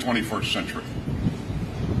security in the 21st century.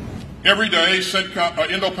 Every day,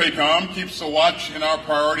 Indo-PACOM keeps the watch in our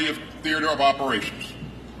priority of theater of operations.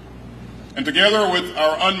 And together with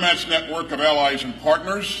our unmatched network of allies and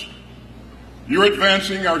partners, you're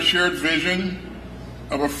advancing our shared vision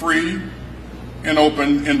of a free and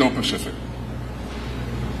open Indo-Pacific.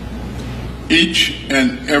 Each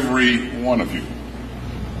and every one of you.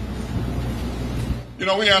 You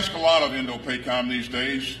know, we ask a lot of Indo-PACOM these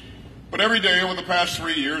days, but every day over the past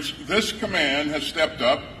 3 years, this command has stepped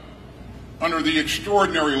up under the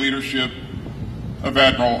extraordinary leadership of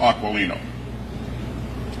Admiral Aquilino.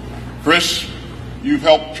 Chris, you've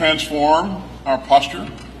helped transform our posture,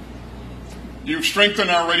 you've strengthened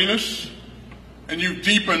our readiness, and you've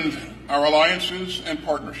deepened our alliances and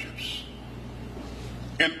partnerships.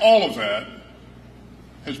 And all of that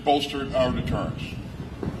has bolstered our deterrence.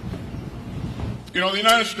 You know, the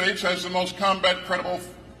United States has the most combat-credible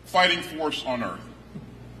fighting force on Earth,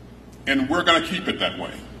 and we're going to keep it that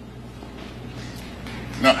way.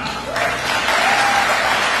 Now,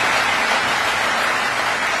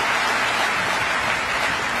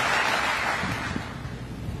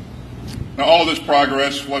 all of this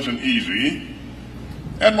progress wasn't easy.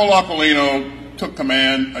 Admiral Aquilino took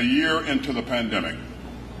command a year into the pandemic,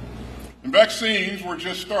 and vaccines were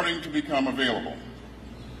just starting to become available.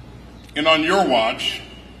 And on your watch,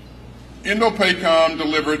 Indo-PACOM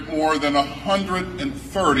delivered more than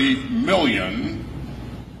 130 million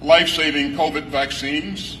life-saving COVID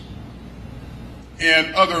vaccines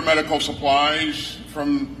and other medical supplies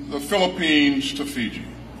from the Philippines to Fiji.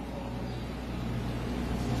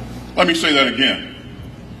 Let me say that again.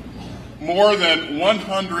 More than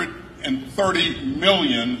 130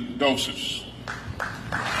 million doses.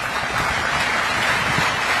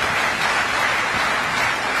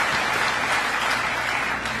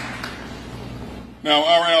 Now,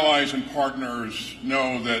 our allies and partners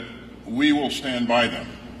know that we will stand by them,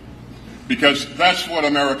 because that's what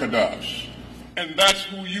America does, and that's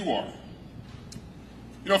who you are.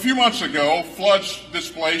 You know, a few months ago, floods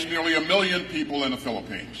displaced nearly 1 million people in the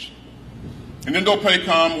Philippines. And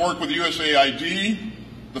Indo-PACOM worked with USAID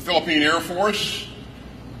the Philippine Air Force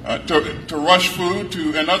to rush food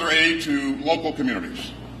and other aid to local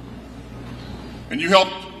communities. And you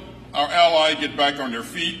helped our ally get back on their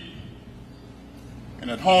feet. And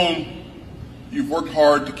at home, you've worked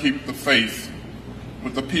hard to keep the faith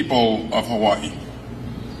with the people of Hawaii.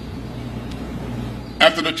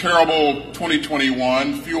 After the terrible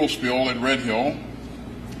 2021 fuel spill at Red Hill,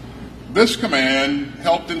 this command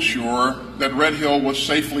helped ensure that Red Hill was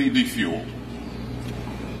safely defueled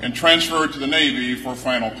and transferred to the Navy for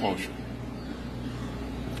final closure.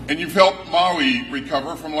 And you've helped Maui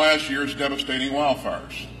recover from last year's devastating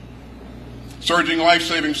wildfires, surging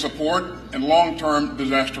life-saving support and long-term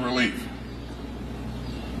disaster relief.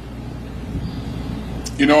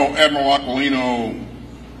 You know, Admiral Aquilino,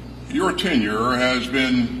 your tenure has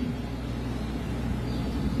been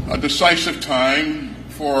a decisive time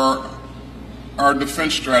for our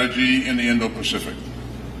defense strategy in the Indo-Pacific.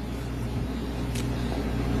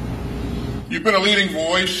 You've been a leading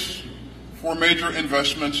voice for major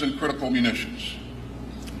investments in critical munitions.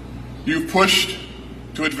 You've pushed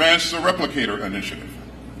to advance the Replicator Initiative.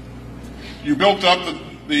 You built up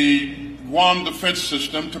the Guam Defense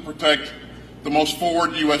System to protect the most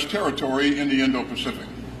forward U.S. territory in the Indo-Pacific.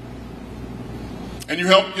 And you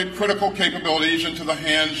helped get critical capabilities into the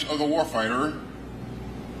hands of the warfighter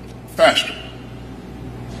faster.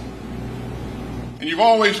 And you've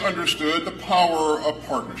always understood the power of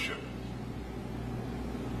partnership.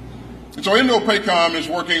 And so Indo-PACOM is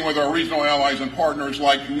working with our regional allies and partners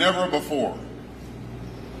like never before.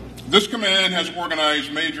 This command has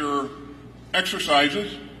organized major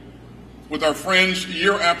exercises with our friends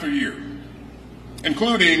year after year,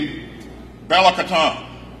 including Balakatan,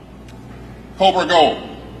 Cobra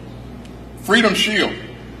Gold, Freedom Shield,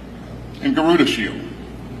 and Garuda Shield.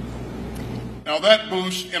 Now that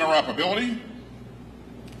boosts interoperability.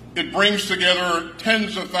 It brings together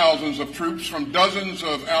tens of thousands of troops from dozens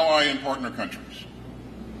of ally and partner countries.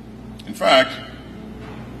 In fact,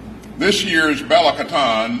 this year's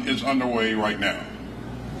Balakatan is underway right now.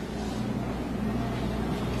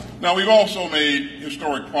 Now, we've also made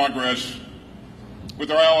historic progress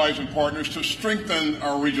with our allies and partners to strengthen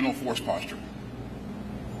our regional force posture.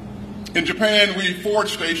 In Japan, we forward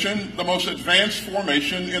stationed the most advanced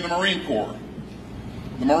formation in the Marine Corps,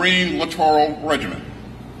 the Marine Littoral Regiment.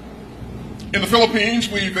 In the Philippines,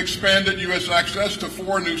 we've expanded U.S. access to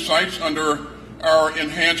 4 new sites under our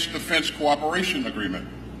Enhanced Defense Cooperation Agreement.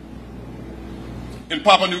 In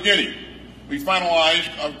Papua New Guinea, we finalized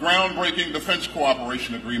a groundbreaking defense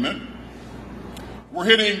cooperation agreement. We're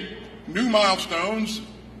hitting new milestones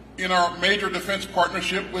in our major defense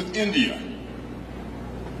partnership with India.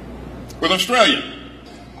 With Australia,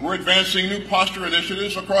 we're advancing new posture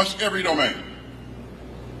initiatives across every domain.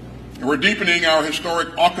 And we're deepening our historic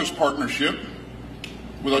AUKUS partnership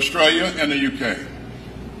with Australia and the UK.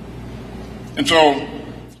 And so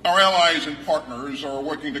our allies and partners are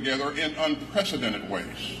working together in unprecedented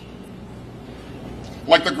ways,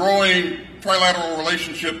 like the growing trilateral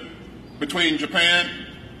relationship between Japan,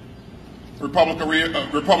 Republic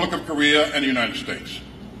of Korea, and the United States.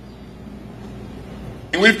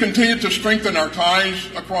 And we've continued to strengthen our ties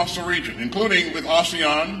across the region, including with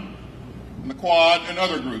ASEAN, and the Quad, and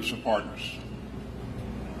other groups of partners.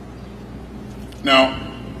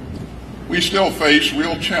 Now, we still face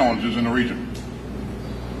real challenges in the region.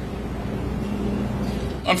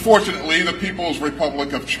 Unfortunately, the People's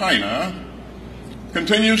Republic of China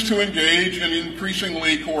continues to engage in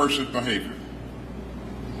increasingly coercive behavior.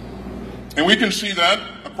 And we can see that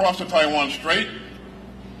across the Taiwan Strait,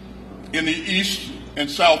 in the East and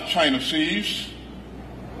South China Seas,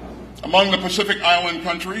 among the Pacific Island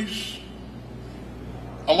countries,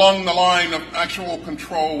 along the line of actual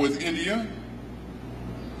control with India,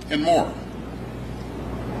 and more.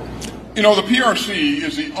 You know, the PRC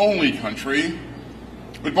is the only country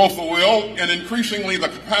with both the will and increasingly the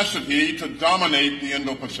capacity to dominate the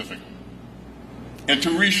Indo-Pacific and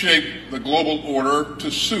to reshape the global order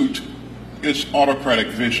to suit its autocratic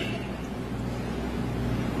vision.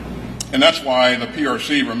 And that's why the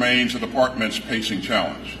PRC remains the department's pacing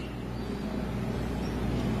challenge.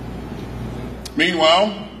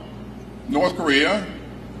 Meanwhile, North Korea,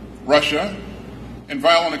 Russia, and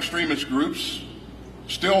violent extremist groups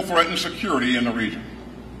still threaten security in the region.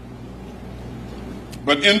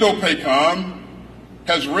 But Indo-PACOM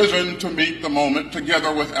has risen to meet the moment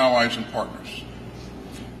together with allies and partners.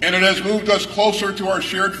 And it has moved us closer to our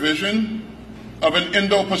shared vision of an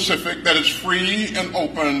Indo-Pacific that is free and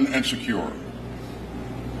open and secure.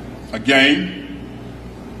 Again,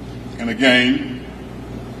 and again,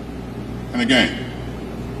 and again.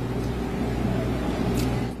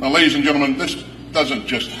 Now, ladies and gentlemen, this doesn't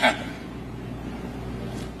just happen.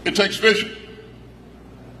 It takes vision,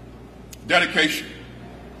 dedication,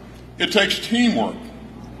 it takes teamwork,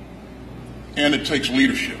 and it takes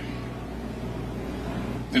leadership.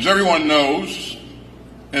 As everyone knows,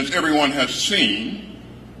 as everyone has seen,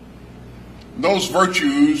 those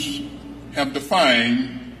virtues have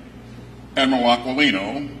defined Admiral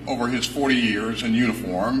Aquilino over his 40 years in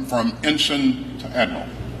uniform, from ensign to admiral.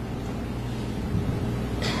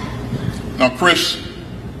 Now, Chris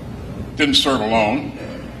didn't serve alone,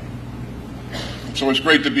 so it's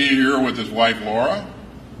great to be here with his wife, Laura,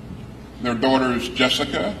 their daughters,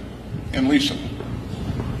 Jessica and Lisa.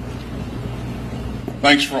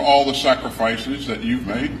 Thanks for all the sacrifices that you've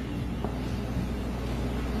made.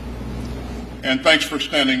 And thanks for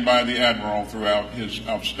standing by the Admiral throughout his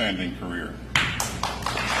outstanding career.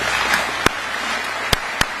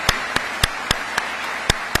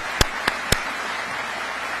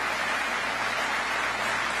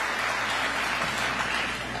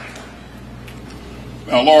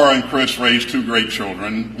 Now, Laura and Chris raised two great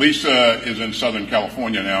children. Lisa is in Southern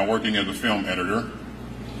California now, working as a film editor.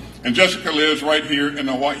 And Jessica lives right here in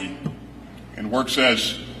Hawaii and works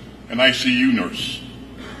as an ICU nurse.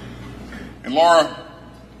 And Laura,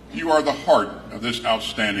 you are the heart of this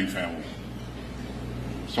outstanding family.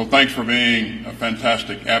 So thanks for being a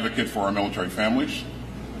fantastic advocate for our military families,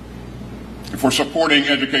 and for supporting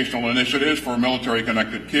educational initiatives for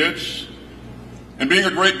military-connected kids, and being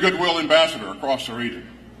a great goodwill ambassador across the region.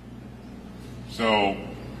 So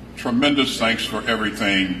tremendous thanks for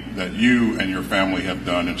everything that you and your family have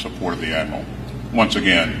done in support of the Admiral. Once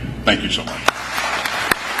again, thank you so much.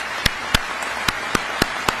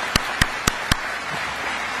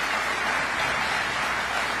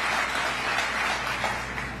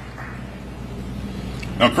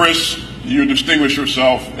 Now, Chris, you distinguish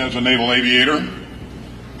yourself as a naval aviator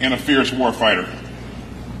and a fierce warfighter.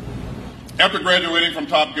 After graduating from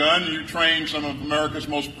Top Gun, you trained some of America's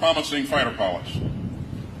most promising fighter pilots.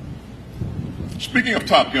 Speaking of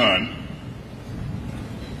Top Gun,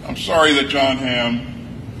 I'm sorry that John Hamm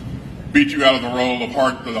beat you out of the role of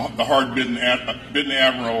the hard-bitten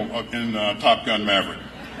admiral in Top Gun Maverick.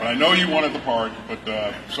 But I know you wanted the part,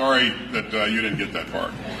 but sorry that you didn't get that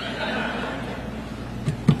part.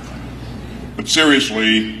 But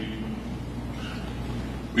seriously,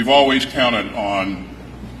 we've always counted on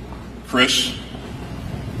Chris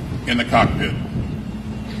in the cockpit.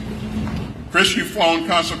 Chris, you've flown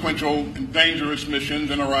consequential and dangerous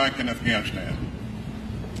missions in Iraq and Afghanistan.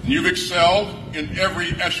 You've excelled at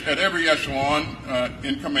every echelon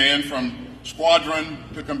in command, from squadron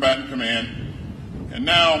to combatant command. And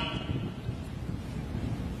now,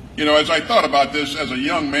 as I thought about this as a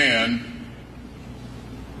young man,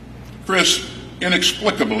 Chris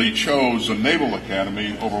inexplicably chose the Naval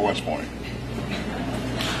Academy over West Point.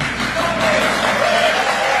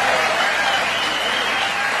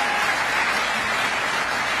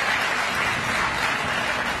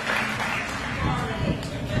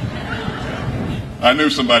 I knew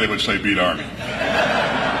somebody would say beat Army.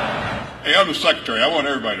 Hey, I'm the secretary. I want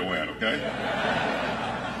everybody to win, okay?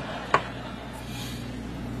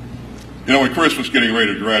 When Chris was getting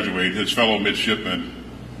ready to graduate, his fellow midshipmen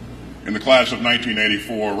in the class of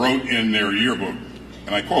 1984 wrote in their yearbook,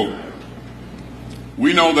 and I quote,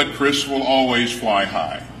 "We know that Chris will always fly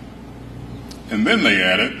high." And then they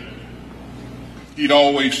added, "He'd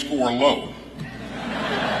always score low."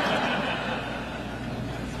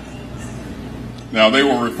 Now, they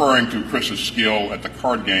were referring to Chris's skill at the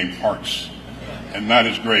card game Hearts, and not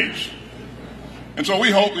his grades. And so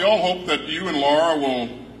we all hope that you and Laura will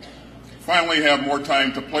finally have more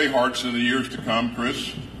time to play Hearts in the years to come,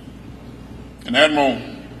 Chris. And Admiral,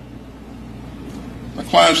 the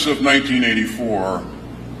class of 1984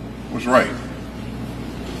 was right.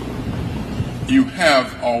 You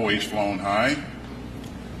have always flown high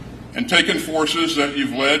and taken forces that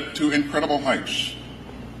you've led to incredible heights.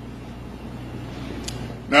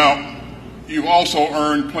 Now, you've also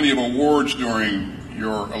earned plenty of awards during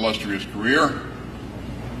your illustrious career,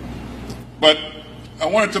 but I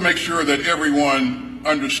wanted to make sure that everyone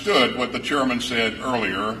understood what the chairman said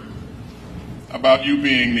earlier about you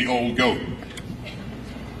being the old goat.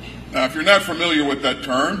 Now, if you're not familiar with that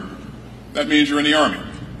term, that means you're in the Army.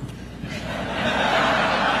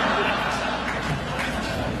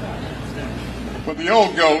 But the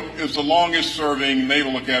old goat is the longest serving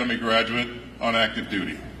Naval Academy graduate on active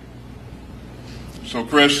duty. So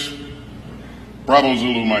Chris, bravo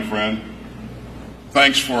Zulu, my friend.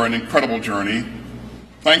 Thanks for an incredible journey.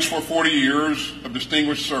 Thanks for 40 years of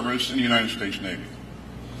distinguished service in the United States Navy.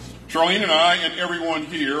 Charlene and I and everyone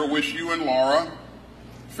here wish you and Laura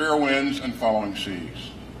fair winds, and following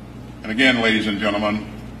seas. And again, ladies and gentlemen,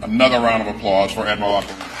 another round of applause for Admiral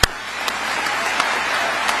Aquilino.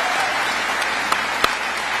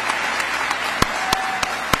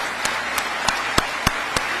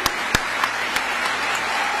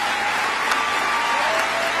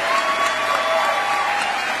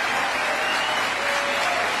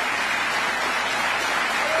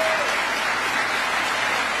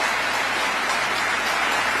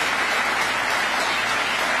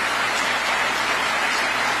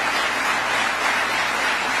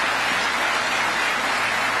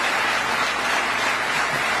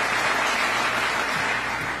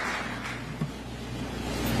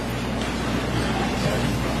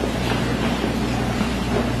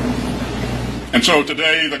 And so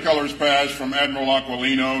today the colors pass from Admiral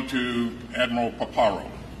Aquilino to Admiral Paparo.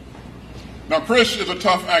 Now Chris is a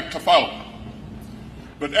tough act to follow,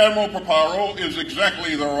 but Admiral Paparo is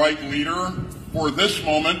exactly the right leader for this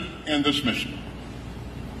moment and this mission.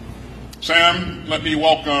 Sam, let me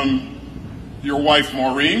welcome your wife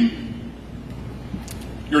Maureen,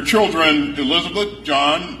 your children Elizabeth,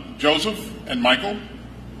 John, Joseph, and Michael.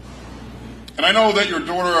 And I know that your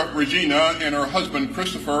daughter Regina and her husband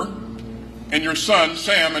Christopher and your son,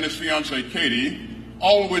 Sam, and his fiancée, Katie,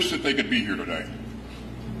 all wish that they could be here today.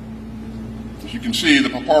 As you can see, the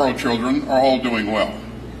Paparo children are all doing well.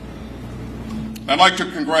 I'd like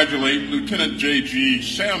to congratulate Lieutenant J.G.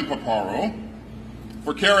 Sam Paparo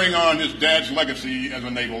for carrying on his dad's legacy as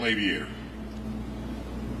a naval aviator.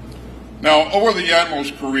 Now, over the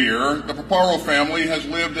Admiral's career, the Paparo family has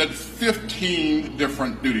lived at 15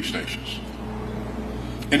 different duty stations.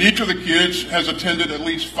 And each of the kids has attended at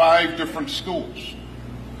least 5 different schools.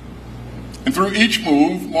 And through each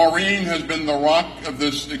move, Maureen has been the rock of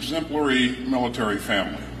this exemplary military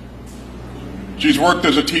family. She's worked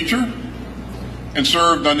as a teacher and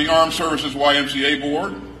served on the Armed Services YMCA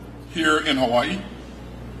board here in Hawaii.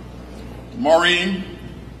 Maureen,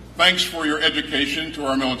 thanks for your education to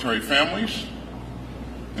our military families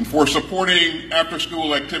and for supporting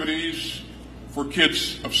after-school activities for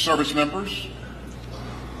kids of service members,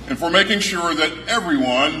 and for making sure that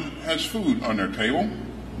everyone has food on their table,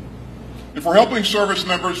 and for helping service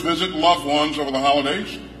members visit loved ones over the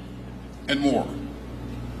holidays, and more.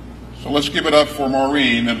 So let's give it up for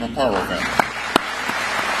Maureen and the Paparo family.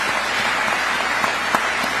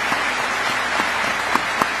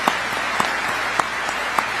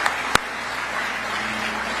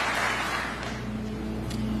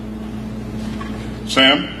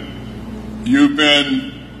 Sam, you've been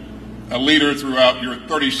a leader throughout your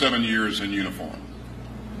 37 years in uniform.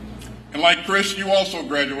 And like Chris, you also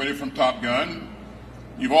graduated from Top Gun.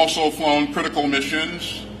 You've also flown critical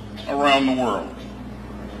missions around the world.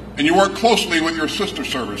 And you work closely with your sister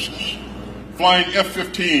services, flying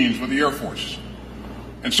F-15s with the Air Force,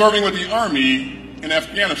 and serving with the Army in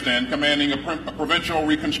Afghanistan, commanding a provincial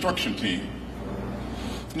reconstruction team.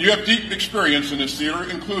 And you have deep experience in this theater,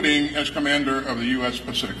 including as commander of the U.S.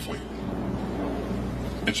 Pacific Fleet.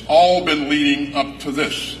 It's all been leading up to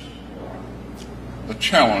this, the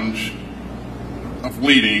challenge of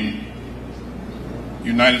leading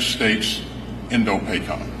United States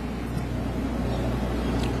Indo-PACOM.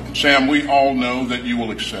 Sam, we all know that you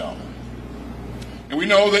will excel. And we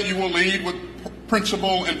know that you will lead with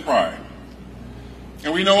principle and pride.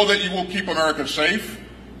 And we know that you will keep America safe.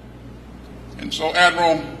 And so,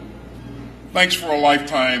 Admiral, thanks for a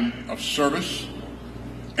lifetime of service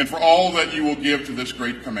and for all that you will give to this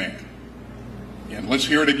great command. And let's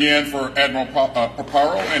hear it again for Admiral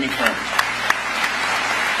Paparo and his family.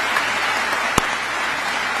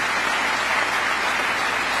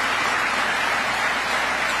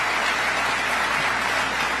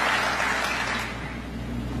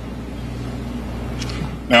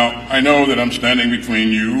 Now, I know that I'm standing between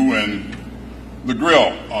you and the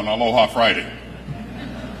grill on Aloha Friday.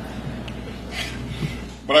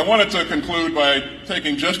 But I wanted to conclude by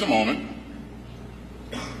taking just a moment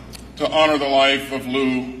to honor the life of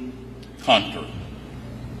Lou Conter,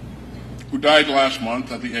 who died last month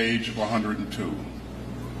at the age of 102.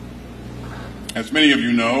 As many of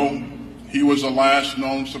you know, he was the last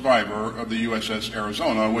known survivor of the USS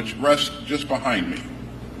Arizona, which rests just behind me.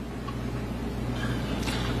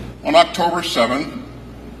 On October 7,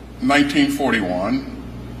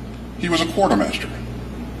 1941, he was a quartermaster.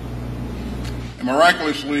 And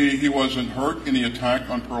miraculously, he wasn't hurt in the attack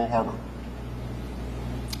on Pearl Harbor.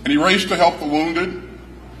 And he raced to help the wounded,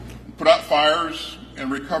 put out fires,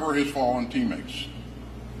 and recover his fallen teammates.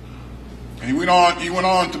 And he went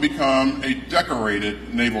on to become a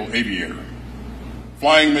decorated naval aviator,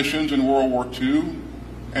 flying missions in World War II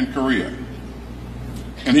and Korea.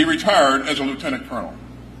 And he retired as a lieutenant colonel.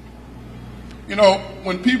 You know,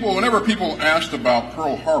 whenever people asked about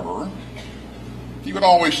Pearl Harbor, he would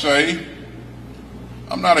always say,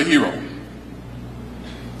 "I'm not a hero.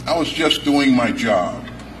 I was just doing my job."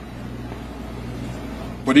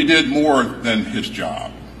 But he did more than his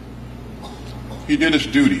job. He did his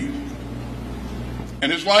duty.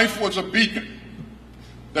 And his life was a beacon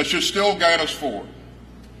that should still guide us forward.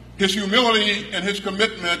 His humility and his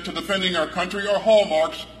commitment to defending our country are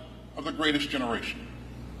hallmarks of the greatest generation.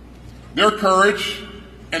 Their courage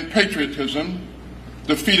and patriotism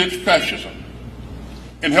defeated fascism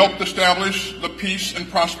and helped establish the peace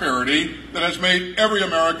and prosperity that has made every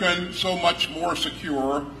American so much more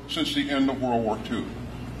secure since the end of World War II.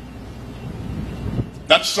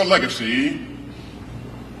 That's the legacy,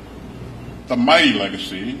 the mighty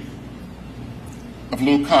legacy of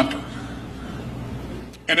Lou Conter.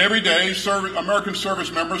 And every day, American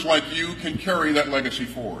service members like you can carry that legacy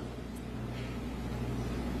forward.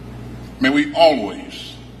 May we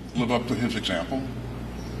always live up to his example.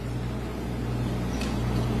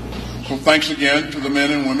 So thanks again to the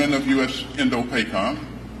men and women of U.S. Indo-PACOM.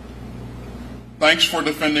 Thanks for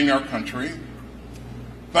defending our country.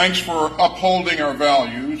 Thanks for upholding our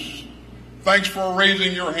values. Thanks for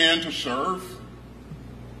raising your hand to serve.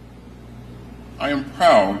 I am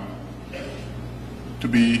proud to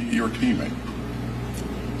be your teammate.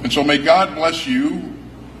 And so may God bless you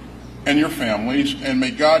and your families, and may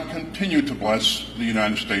God continue to bless the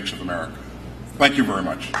United States of America. Thank you very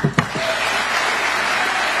much.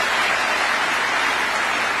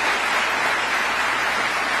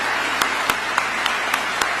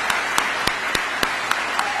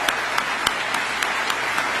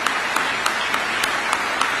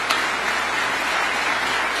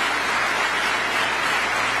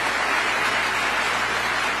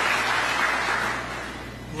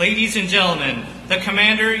 Ladies and gentlemen, the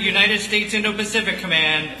Commander, United States Indo-Pacific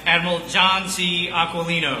Command, Admiral John C.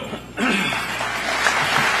 Aquilino.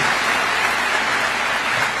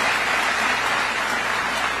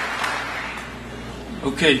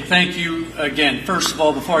 Okay, thank you again. First of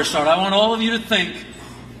all, before I start, I want all of you to think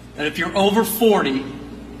that if you're over 40,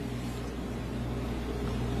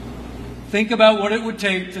 think about what it would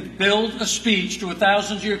take to build a speech to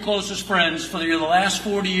 1,000 of your closest friends for the last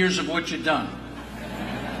 40 years of what you've done.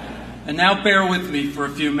 And now bear with me for a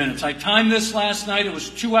few minutes. I timed this last night. It was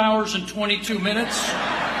 2 hours and 22 minutes.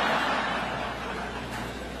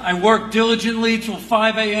 I worked diligently till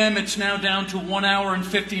 5 a.m. It's now down to 1 hour and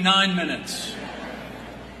 59 minutes.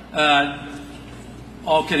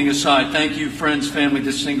 All kidding aside, thank you, friends, family,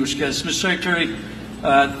 distinguished guests. Mr. Secretary,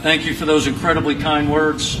 thank you for those incredibly kind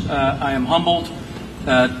words. I am humbled.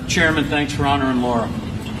 Chairman, thanks for honoring Laura.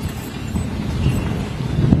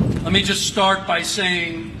 Let me just start by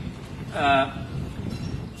saying,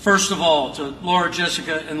 first of all, to Laura,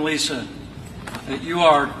 Jessica, and Lisa, that you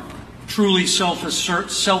are truly selfless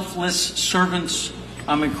servants.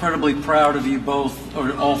 I'm incredibly proud of you both,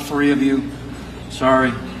 or all three of you.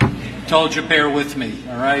 Sorry. Told you, bear with me,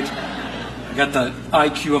 all right? I got the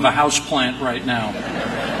IQ of a houseplant right now.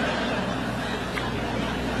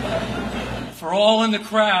 For all in the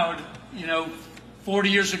crowd, 40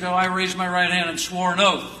 years ago I raised my right hand and swore an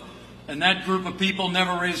oath. And that group of people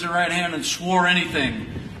never raised their right hand and swore anything.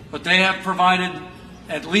 But they have provided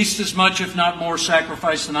at least as much, if not more,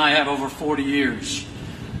 sacrifice than I have over 40 years.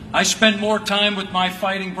 I spend more time with my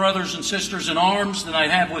fighting brothers and sisters in arms than I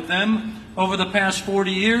have with them over the past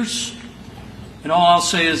 40 years. And all I'll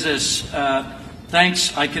say is this,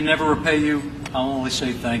 thanks, I can never repay you. I'll only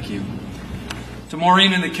say thank you. To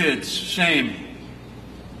Maureen and the kids, same.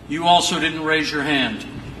 You also didn't raise your hand.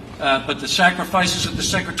 But the sacrifices that the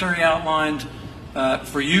Secretary outlined,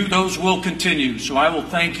 for you, those will continue. So I will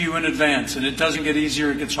thank you in advance. And it doesn't get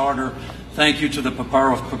easier, it gets harder. Thank you to the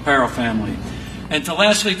Paparo family. And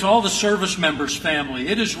lastly, to all the service members' family,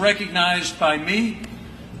 it is recognized by me.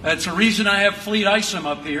 It's a reason I have Fleet Isom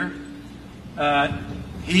up here.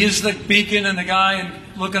 He is the beacon and the guy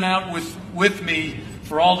looking out with me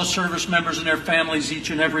for all the service members and their families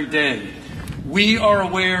each and every day. We are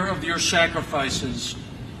aware of your sacrifices.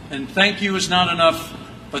 And thank you is not enough,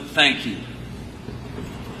 but thank you.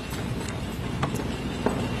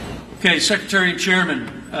 Okay, Secretary and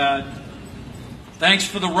Chairman, thanks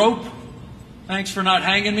for the rope. Thanks for not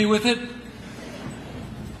hanging me with it.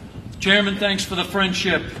 Chairman, thanks for the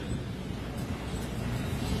friendship.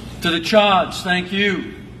 To the Chads, thank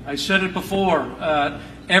you. I said it before.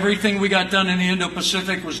 Everything we got done in the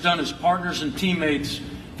Indo-Pacific was done as partners and teammates.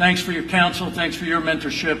 Thanks for your counsel. Thanks for your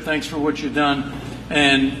mentorship. Thanks for what you've done.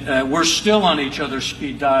 And we're still on each other's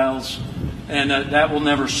speed dials, and that will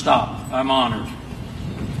never stop. I'm honored.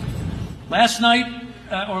 Last night,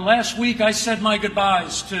 last week, I said my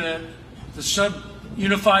goodbyes to the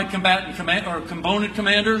sub-unified combatant component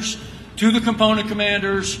commanders, to the component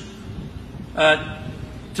commanders,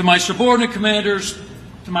 to my subordinate commanders,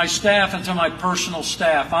 to my staff, and to my personal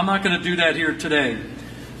staff. I'm not going to do that here today,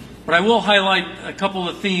 but I will highlight a couple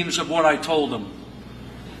of themes of what I told them.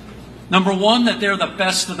 Number one, that they're the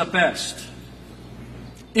best of the best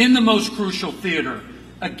in the most crucial theater,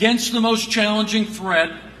 against the most challenging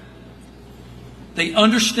threat. They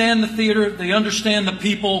understand the theater, they understand the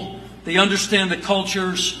people, they understand the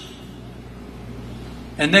cultures,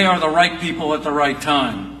 and they are the right people at the right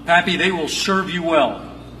time. Pappy, they will serve you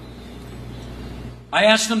well. I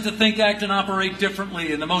asked them to think, act, and operate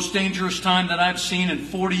differently in the most dangerous time that I've seen in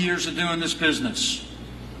 40 years of doing this business.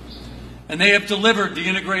 And they have delivered the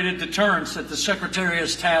integrated deterrence that the Secretary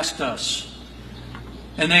has tasked us.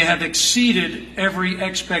 And they have exceeded every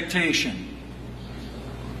expectation.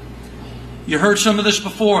 You heard some of this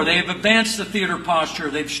before. They have advanced the theater posture.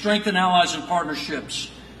 They've strengthened allies and partnerships.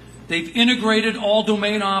 They've integrated all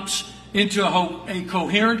domain ops into a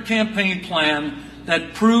coherent campaign plan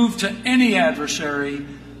that proved to any adversary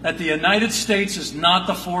that the United States is not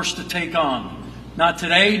the force to take on. Not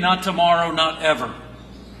today, not tomorrow, not ever.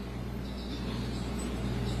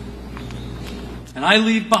 And I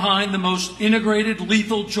leave behind the most integrated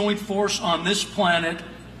lethal joint force on this planet,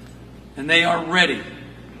 and they are ready.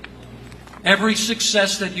 Every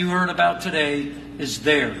success that you heard about today is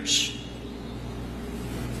theirs.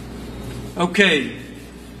 Okay,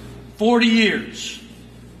 40 years.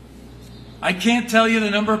 I can't tell you the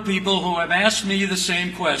number of people who have asked me the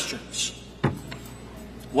same questions.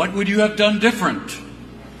 What would you have done different?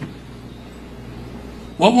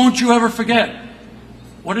 What won't you ever forget?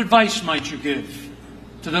 What advice might you give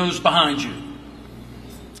to those behind you?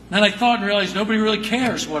 Then I thought and realized nobody really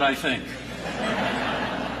cares what I think.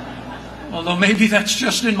 Although maybe that's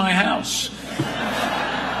just in my house.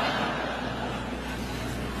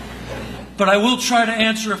 But I will try to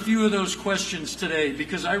answer a few of those questions today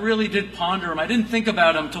because I really did ponder them. I didn't think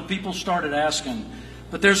about them until people started asking.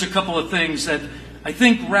 But there's a couple of things that I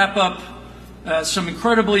think wrap up some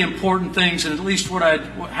incredibly important things, and at least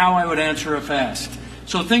how I would answer if asked.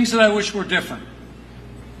 So things that I wish were different.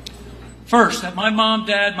 First, that my mom,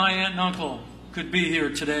 dad, my aunt, and uncle could be here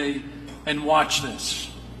today and watch this.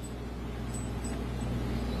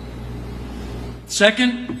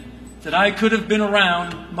 Second, that I could have been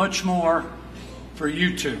around much more for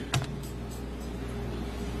you two.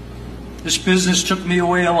 This business took me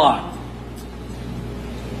away a lot.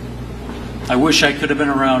 I wish I could have been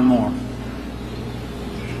around more.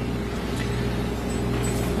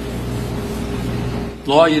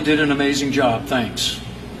 Law, you did an amazing job. Thanks.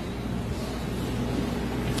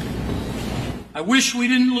 I wish we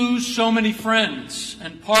didn't lose so many friends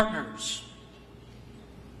and partners.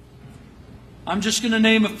 I'm just going to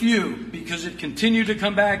name a few because it continued to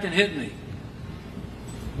come back and hit me.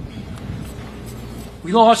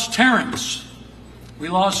 We lost Terrence. We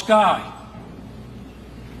lost Guy.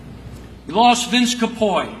 We lost Vince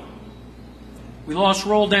Capoy. We lost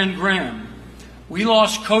Roldan Graham. We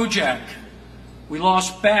lost Kojak. We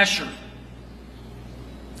lost Basher.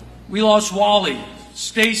 We lost Wally,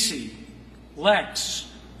 Stacy, Lex,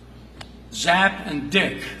 Zap, and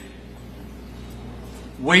Dick.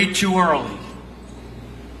 Way too early.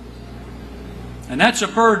 And that's a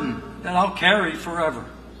burden that I'll carry forever.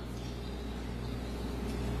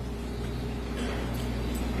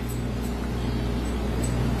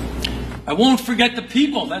 I won't forget the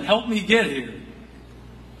people that helped me get here.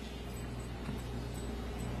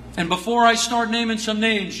 And before I start naming some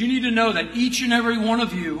names, you need to know that each and every one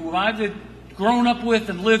of you who I've grown up with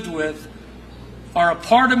and lived with are a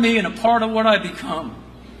part of me and a part of what I become.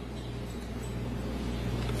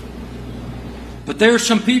 But there are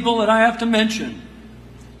some people that I have to mention.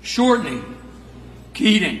 Shortney,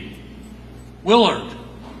 Keating, Willard,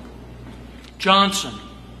 Johnson,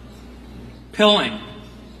 Pilling,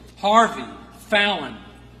 Harvey, Fallon,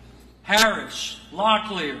 Harris,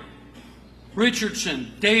 Locklear,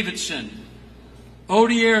 Richardson, Davidson,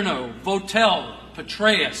 Odierno, Votel,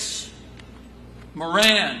 Petraeus,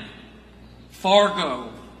 Moran,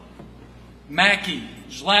 Fargo, Mackey,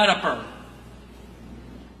 Zlatiper,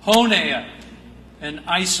 Honea, and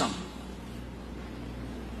Isom.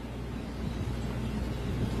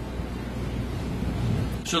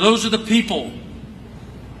 So those are the people.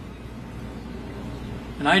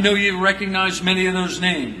 And I know you recognize many of those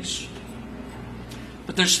names.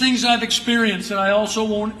 But there's things I've experienced that I also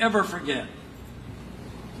won't ever forget.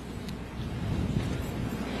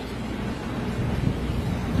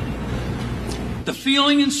 The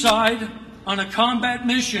feeling inside on a combat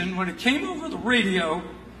mission when it came over the radio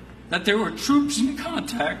that there were troops in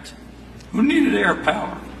contact who needed air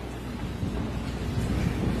power.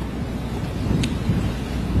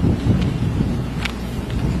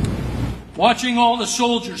 Watching all the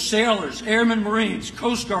soldiers, sailors, airmen, Marines,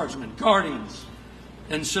 Coast Guardsmen, Guardians,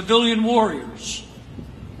 and civilian warriors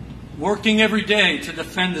working every day to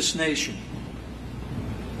defend this nation.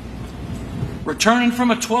 Returning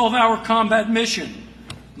from a 12-hour combat mission,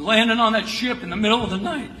 landing on that ship in the middle of the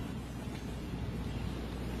night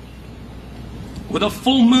with a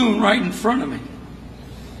full moon right in front of me.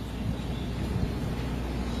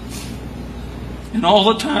 And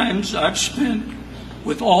all the times I've spent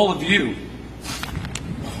with all of you.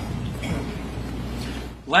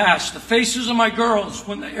 Last, the faces of my girls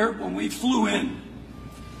when we flew in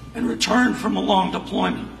and returned from a long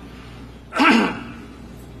deployment.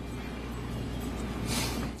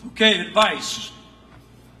 Okay, advice.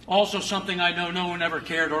 Also something I know no one ever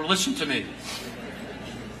cared or listened to me.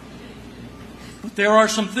 But there are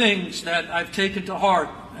some things that I've taken to heart,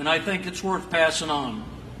 and I think it's worth passing on.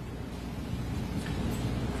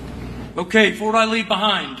 Okay, for what I leave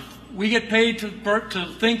behind, we get paid to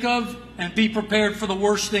think of and be prepared for the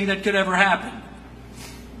worst thing that could ever happen.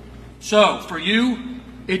 So, for you,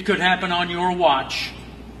 it could happen on your watch.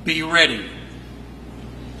 Be ready.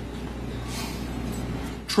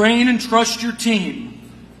 Train and trust your team.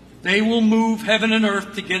 They will move heaven and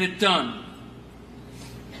earth to get it done.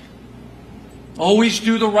 Always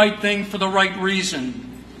do the right thing for the right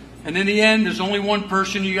reason. And in the end, there's only one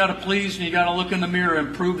person you got to please, and you got to look in the mirror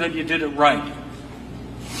and prove that you did it right.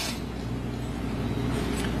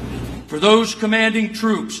 For those commanding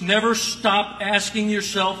troops, never stop asking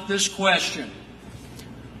yourself this question.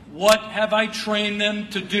 What have I trained them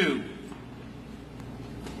to do?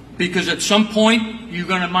 Because at some point, you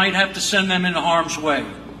might have to send them into harm's way.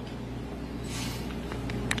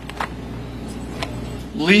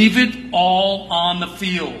 Leave it all on the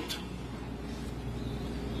field.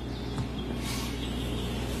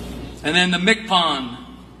 And then the MCPON,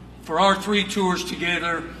 for our 3 tours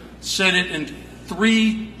together, said it in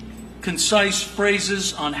 3 concise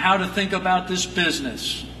phrases on how to think about this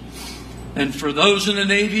business. And for those in the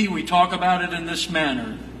Navy, we talk about it in this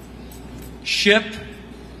manner. Ship,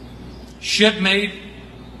 shipmate,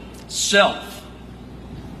 self.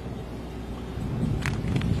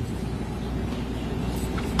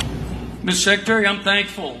 Ms. Secretary, I'm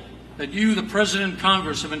thankful that you, the President and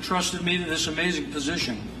Congress, have entrusted me to this amazing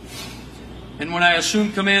position. And when I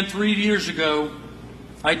assumed command 3 years ago,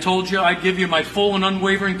 I told you I'd give you my full and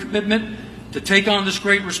unwavering commitment to take on this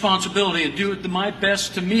great responsibility and do my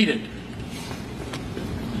best to meet it.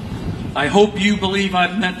 I hope you believe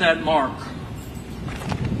I've met that mark.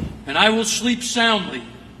 And I will sleep soundly.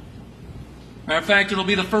 Matter of fact, it'll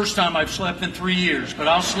be the first time I've slept in 3 years, but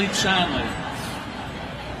I'll sleep soundly.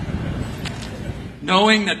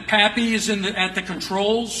 Knowing that Pappy is at the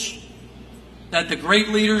controls, that the great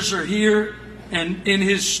leaders are here and in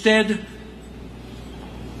his stead,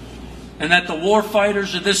 and that the war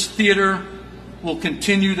fighters of this theater will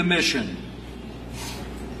continue the mission.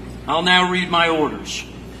 I'll now read my orders.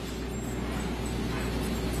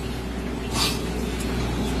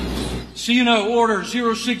 CNO Order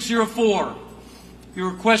 0604.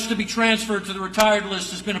 Your request to be transferred to the retired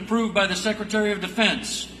list has been approved by the Secretary of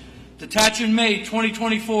Defense. Detach in May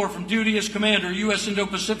 2024 from duty as Commander, U.S.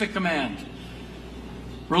 Indo-Pacific Command.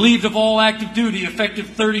 Relieved of all active duty effective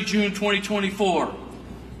 30 June 2024.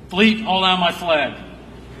 Fleet, haul down my flag.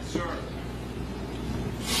 Yes, sir.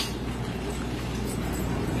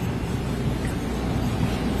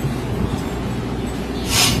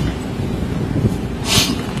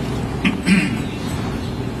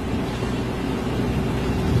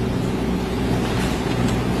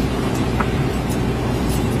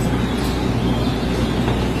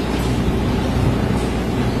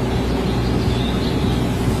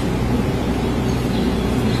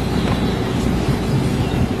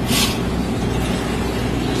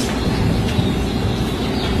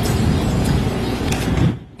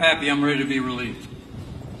 I'm ready to be relieved.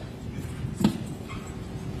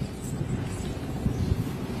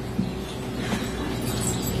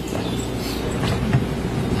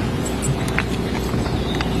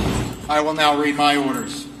 I will now read my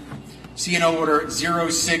orders. CNO Order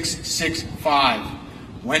 0665.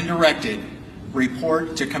 When directed,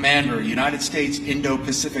 report to Commander, United States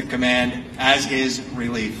Indo-Pacific Command as his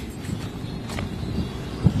relief.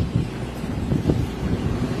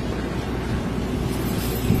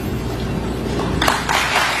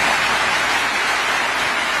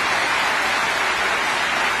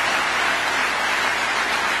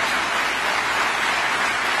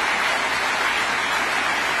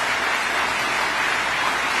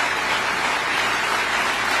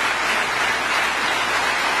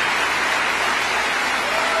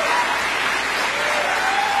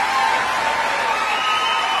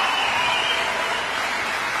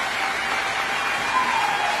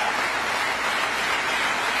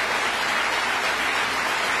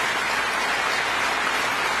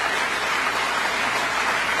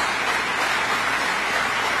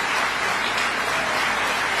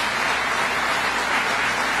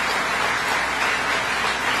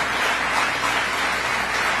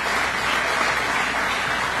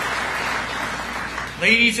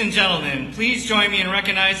 Ladies and gentlemen, please join me in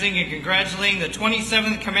recognizing and congratulating the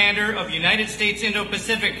 27th Commander of United States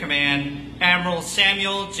Indo-Pacific Command, Admiral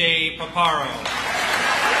Samuel J. Paparo.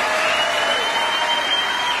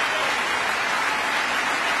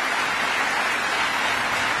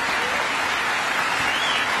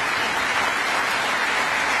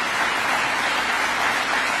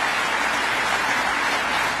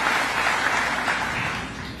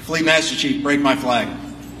 Fleet Master Chief, break my flag.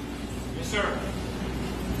 Yes, sir.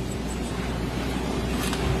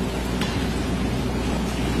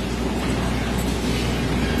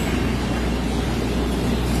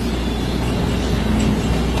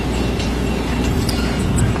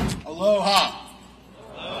 Aloha.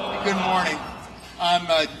 Good morning.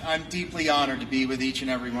 I'm deeply honored to be with each and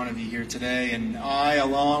every one of you here today, and I,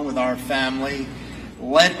 along with our family,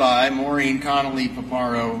 led by Maureen Connolly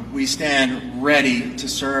Paparo, we stand ready to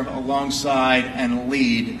serve alongside and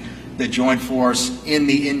lead the Joint Force in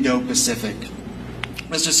the Indo-Pacific.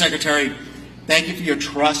 Mr. Secretary, thank you for your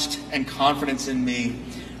trust and confidence in me.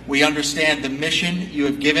 We understand the mission you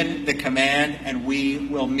have given the command, and we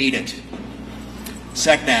will meet it.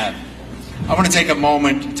 SecNav, I want to take a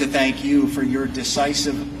moment to thank you for your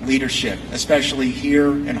decisive leadership, especially here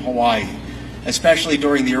in Hawaii, especially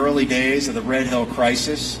during the early days of the Red Hill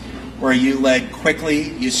crisis, where you led quickly,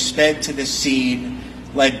 you sped to the scene,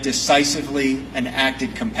 led decisively, and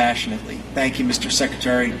acted compassionately. Thank you, Mr.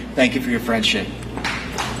 Secretary. Thank you for your friendship.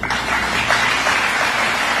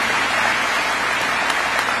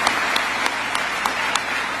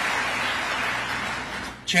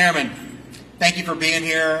 Chairman, thank you for being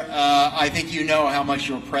here. I think you know how much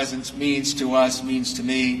your presence means to us, means to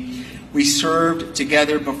me. We served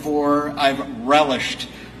together before. I've relished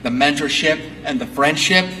the mentorship and the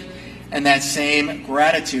friendship, and that same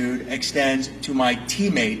gratitude extends to my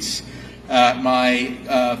teammates, my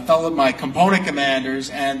component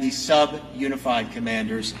commanders and the sub-unified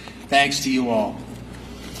commanders. Thanks to you all.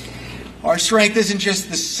 Our strength isn't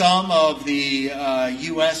just the sum of the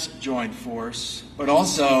U.S. Joint Force, but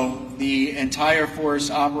also the entire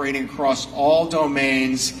force operating across all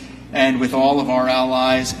domains and with all of our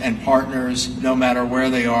allies and partners, no matter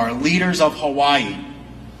where they are. Leaders of Hawaii,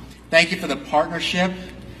 thank you for the partnership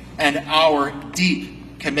and our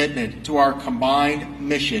deep commitment to our combined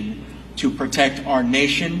mission to protect our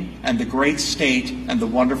nation and the great state and the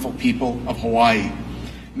wonderful people of Hawaii.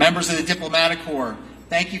 Members of the Diplomatic Corps,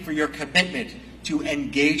 thank you for your commitment to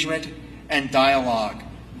engagement and dialogue.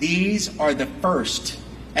 These are the first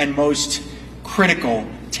and most critical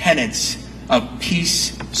tenets of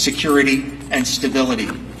peace, security, and stability.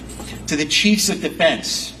 To the Chiefs of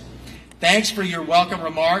Defense, thanks for your welcome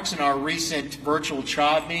remarks in our recent virtual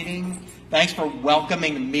CHOD meeting. Thanks for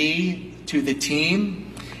welcoming me to the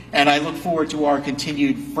team, and I look forward to our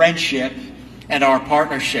continued friendship and our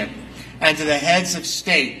partnership. And to the heads of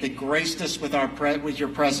state that graced us with your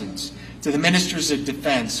presence, to the ministers of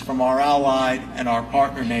defense from our allied and our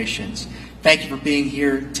partner nations, thank you for being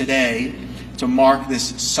here today to mark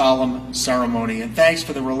this solemn ceremony. And thanks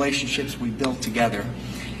for the relationships we built together.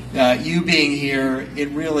 You being here, it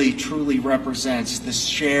really truly represents the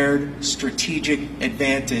shared strategic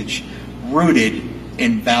advantage rooted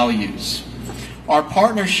in values. Our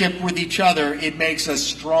partnership with each other, it makes us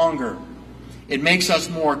stronger. It makes us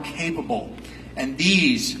more capable. And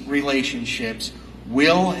these relationships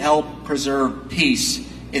will help preserve peace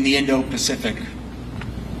in the Indo-Pacific.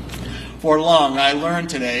 For Long, I learned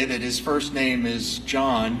today that his first name is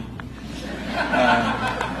John.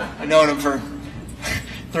 I've known him for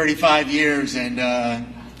 35 years, and I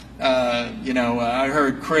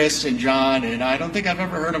heard Chris and John, and I don't think I've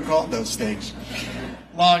ever heard him called those things.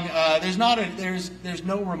 Long, there's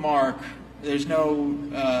no remark, there's no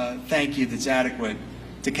thank you that's adequate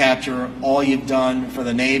to capture all you've done for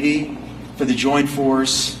the Navy, for the Joint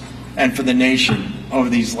Force, and for the nation over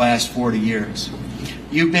these last 40 years.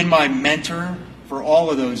 You've been my mentor for all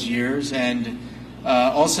of those years, and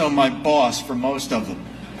also my boss for most of them.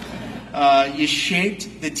 You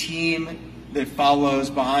shaped the team that follows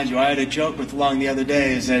behind you. I had a joke with Long the other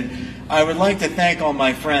day, is that I would like to thank all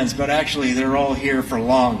my friends, but actually they're all here for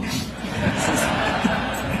Long.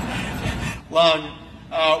 Long,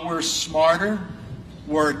 we're smarter,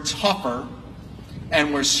 we're tougher,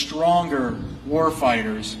 and we're stronger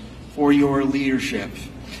warfighters for your leadership.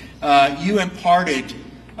 You imparted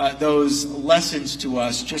those lessons to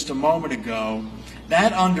us just a moment ago.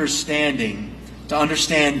 That understanding, to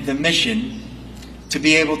understand the mission, to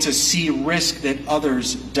be able to see risk that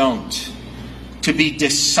others don't, to be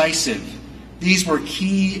decisive. These were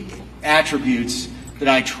key attributes that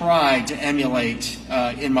I tried to emulate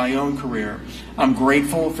in my own career. I'm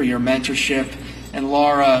grateful for your mentorship, And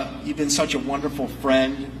Laura, you've been such a wonderful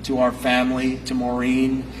friend to our family, to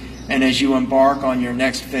Maureen. And as you embark on your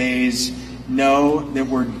next phase, know that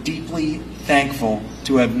we're deeply thankful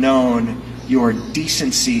to have known your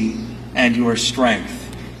decency and your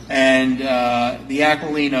strength. And the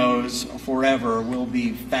Aquilinos forever will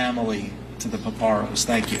be family to the Paparos.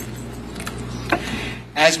 Thank you.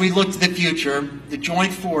 As we look to the future, the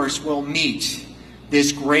Joint Force will meet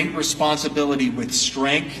this great responsibility with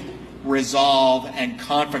strength, resolve, and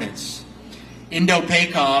confidence.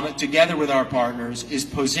 Indo-PACOM, together with our partners, is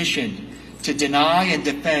positioned to deny and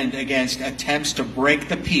defend against attempts to break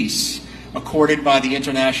the peace accorded by the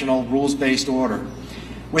international rules-based order.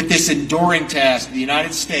 With this enduring task, the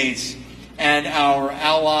United States and our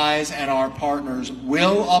allies and our partners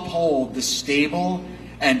will uphold the stable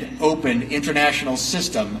and open international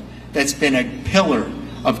system that's been a pillar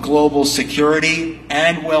of global security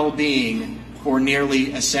and well-being for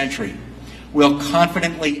nearly a century. We'll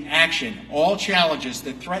confidently action all challenges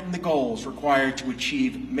that threaten the goals required to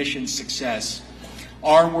achieve mission success.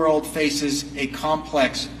 Our world faces a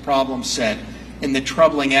complex problem set in the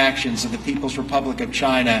troubling actions of the People's Republic of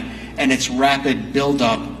China and its rapid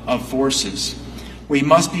buildup of forces. We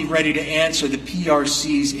must be ready to answer the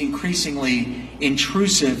PRC's increasingly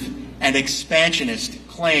intrusive and expansionist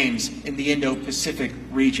claims in the Indo-Pacific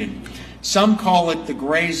region. Some call it the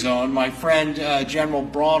gray zone. My friend General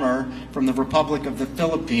Bronner from the Republic of the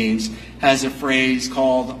Philippines has a phrase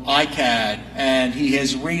called ICAD, and he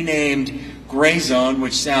has renamed gray zone,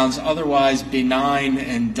 which sounds otherwise benign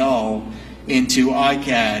and dull, into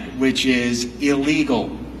ICAD, which is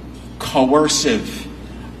illegal, coercive,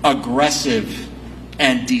 aggressive,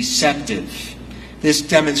 and deceptive. This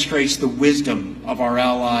demonstrates the wisdom of our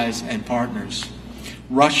allies and partners.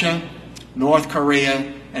 Russia, North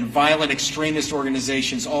Korea, and violent extremist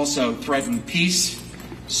organizations also threaten peace,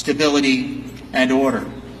 stability, and order.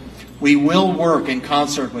 We will work in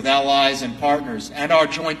concert with allies and partners and our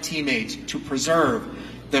joint teammates to preserve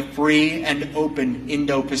the free and open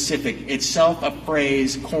Indo-Pacific, itself a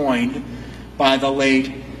phrase coined by the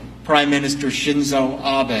late Prime Minister Shinzo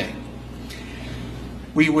Abe.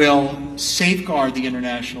 We will safeguard the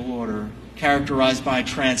international order characterized by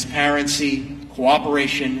transparency,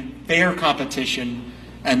 cooperation, fair competition,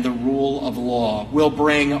 and the rule of law. We'll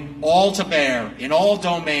bring all to bear in all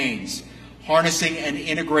domains, harnessing and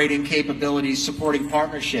integrating capabilities, supporting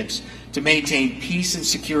partnerships to maintain peace and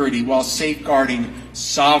security while safeguarding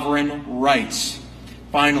sovereign rights.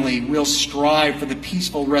 Finally, we'll strive for the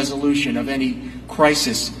peaceful resolution of any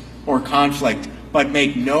crisis or conflict, but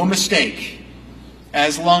make no mistake,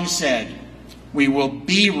 as Lung said, we will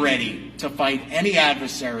be ready to fight any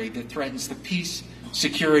adversary that threatens the peace,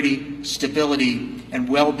 security, stability, and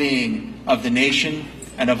well-being of the nation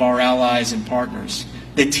and of our allies and partners.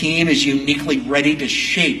 The team is uniquely ready to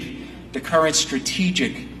shape the current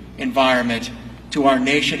strategic environment to our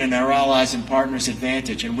nation and our allies and partners'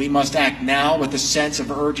 advantage, and we must act now with a sense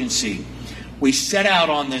of urgency. We set out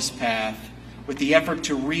on this path with the effort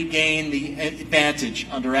to regain the advantage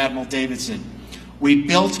under Admiral Davidson. We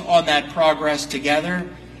built on that progress together,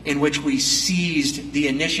 in which we seized the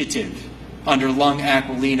initiative under Lung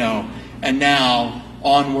Aquilino, and now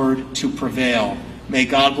onward to prevail. May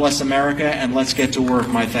God bless America, and let's get to work.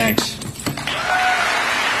 My thanks.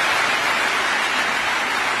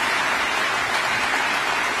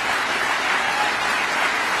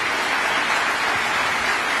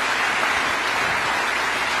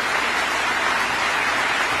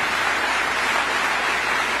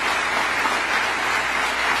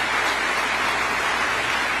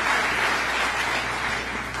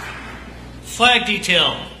 Flag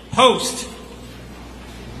detail, post.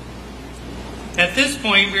 At this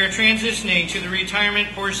point, we are transitioning to the retirement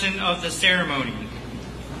portion of the ceremony.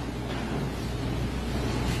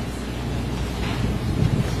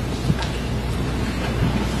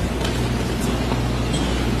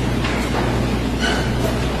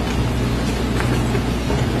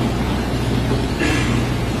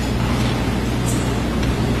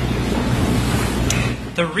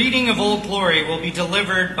 The reading of Old Glory will be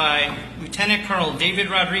delivered by Lieutenant Colonel David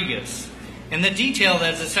Rodriguez, and the detail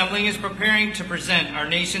that is assembling is preparing to present our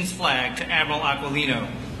nation's flag to Admiral Aquilino.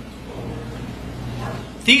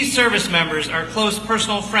 These service members are close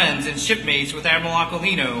personal friends and shipmates with Admiral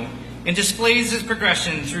Aquilino and displays his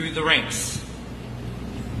progression through the ranks.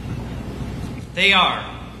 They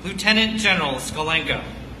are Lieutenant General Skolenka,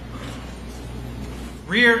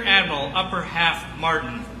 Rear Admiral Upper Half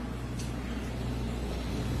Martin,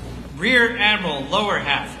 Rear Admiral Lower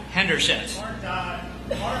Half Hendershot,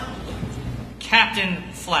 Captain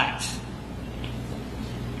Flat,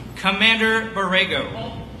 Commander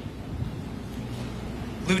Borrego,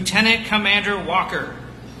 Lieutenant Commander Walker,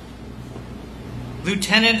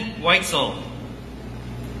 Lieutenant Weitzel,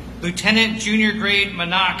 Lieutenant Junior Grade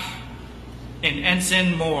Manak, and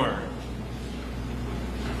Ensign Moore.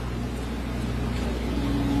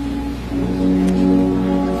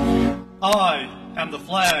 I am the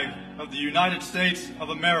flag of the United States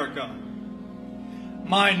of America.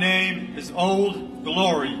 My name is Old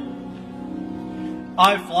Glory.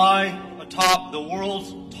 I fly atop the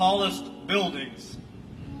world's tallest buildings.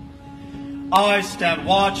 I stand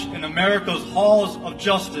watch in America's halls of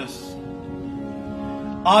justice.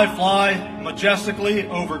 I fly majestically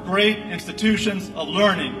over great institutions of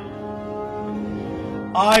learning.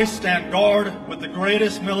 I stand guard with the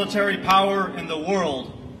greatest military power in the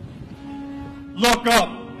world. Look up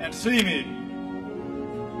and see me.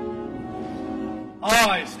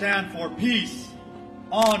 I stand for peace,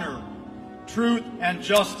 honor, truth, and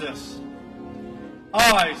justice.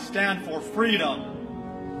 I stand for freedom.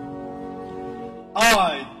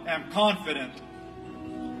 I am confident.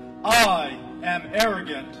 I am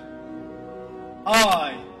arrogant.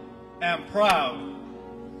 I am proud.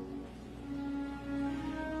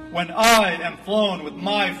 When I am flown with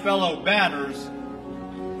my fellow banners,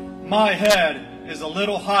 my head is a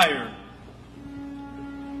little higher,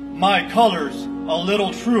 my colors a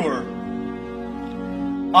little truer.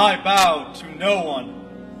 I bow to no one.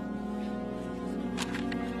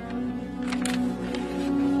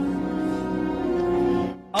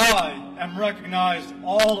 I am recognized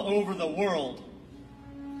all over the world.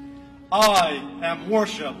 I am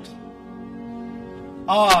worshipped.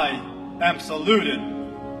 I am saluted.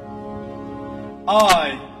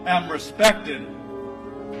 I am respected.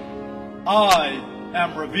 I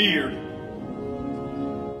am revered.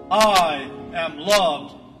 I am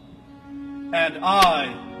loved. And I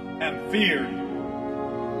am feared.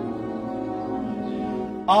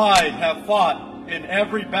 I have fought in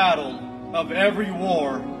every battle of every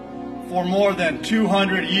war for more than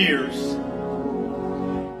 200 years.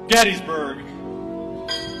 Gettysburg,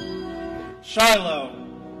 Shiloh,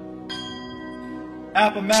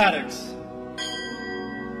 Appomattox,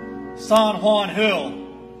 San Juan Hill,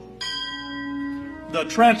 the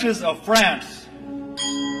trenches of France,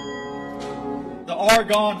 the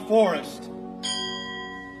Argonne Forest,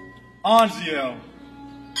 Anzio,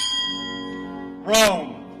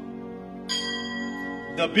 Rome,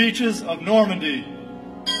 the beaches of Normandy,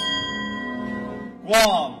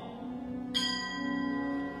 Guam,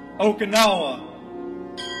 Okinawa,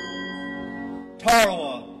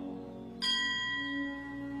 Tarawa,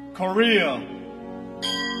 Korea,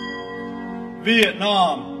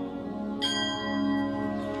 Vietnam,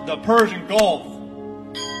 the Persian Gulf,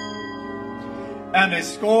 and a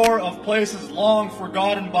score of places long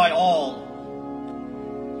forgotten by all,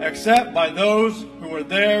 except by those who were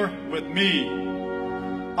there with me.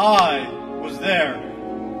 I was there.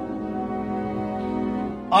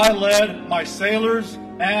 I led my sailors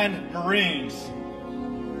and Marines.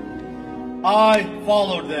 I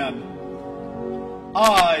followed them.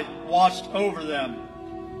 I watched over them.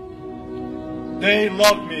 They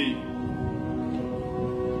loved me.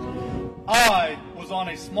 I was on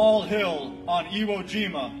a small hill on Iwo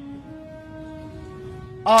Jima.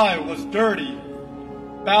 I was dirty,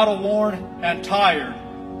 battle-worn, and tired.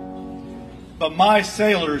 But my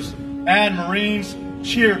sailors and Marines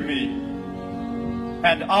cheered me,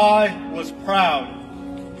 and I was proud.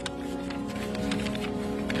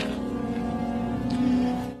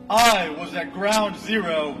 I was at Ground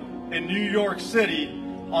Zero in New York City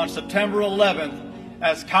on September 11th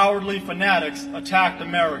as cowardly fanatics attacked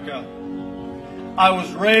America. I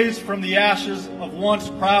was raised from the ashes of once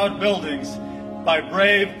proud buildings by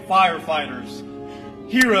brave firefighters,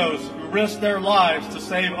 heroes who risked their lives to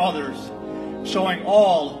save others, showing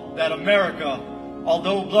all that America,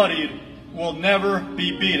 although bloodied, will never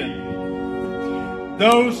be beaten.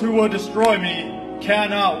 Those who would destroy me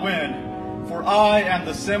cannot win, for I am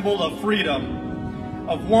the symbol of freedom,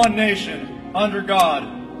 of one nation under God,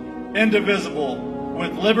 indivisible,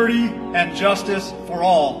 with liberty and justice for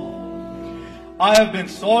all. I have been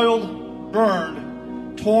soiled,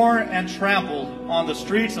 burned, torn, and trampled on the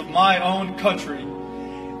streets of my own country.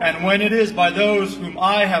 And when it is by those whom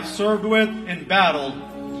I have served with in battle,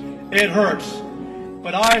 it hurts.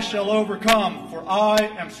 But I shall overcome, for I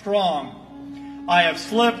am strong. I have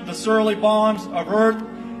slipped the surly bonds of earth,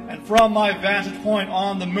 and from my vantage point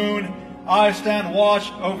on the moon, I stand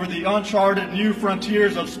watch over the uncharted new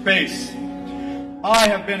frontiers of space. I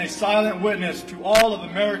have been a silent witness to all of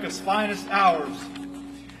America's finest hours.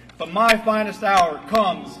 But my finest hour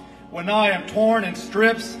comes when I am torn in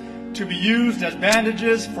strips to be used as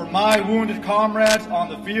bandages for my wounded comrades on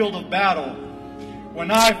the field of battle. when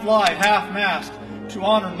I fly half-mast to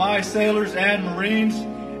honor my sailors and Marines,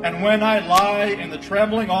 and when I lie in the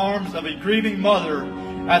trembling arms of a grieving mother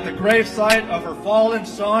at the gravesite of her fallen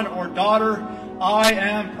son or daughter, I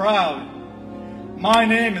am proud. My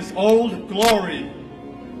name is Old Glory.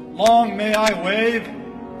 Long may I wave,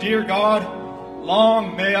 dear God,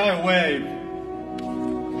 long may I wave.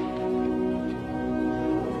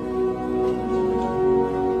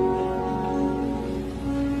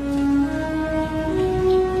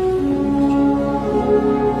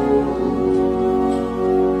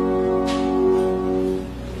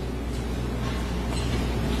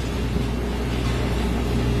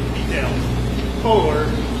 Forward,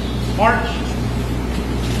 march.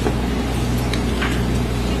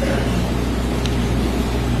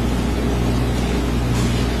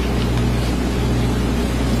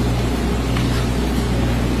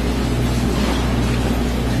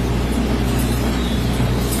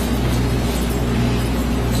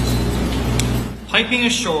 Piping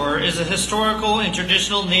ashore is a historical and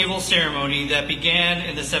traditional naval ceremony that began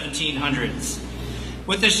in the 1700s.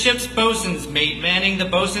 With the ship's bosun's mate manning the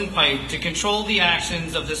bosun pipe to control the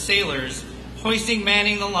actions of the sailors, hoisting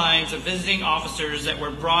manning the lines of visiting officers that were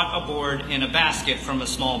brought aboard in a basket from a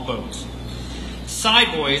small boat.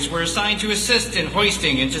 Side boys were assigned to assist in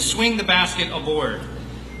hoisting and to swing the basket aboard.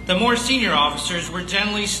 The more senior officers were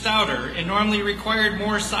generally stouter and normally required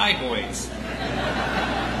more side boys.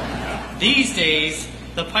 These days,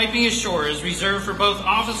 the piping ashore is reserved for both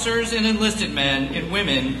officers and enlisted men and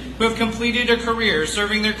women who have completed a career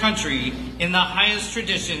serving their country in the highest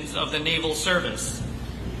traditions of the naval service.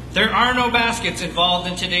 There are no baskets involved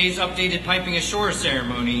in today's updated piping ashore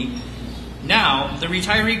ceremony. Now, the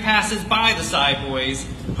retiree passes by the side boys,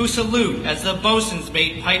 who salute as the bosun's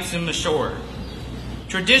mate pipes him ashore.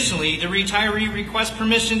 Traditionally, the retiree requests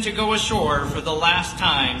permission to go ashore for the last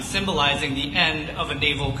time, symbolizing the end of a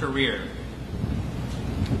naval career.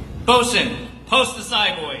 Bosun, post the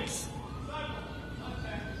side boys.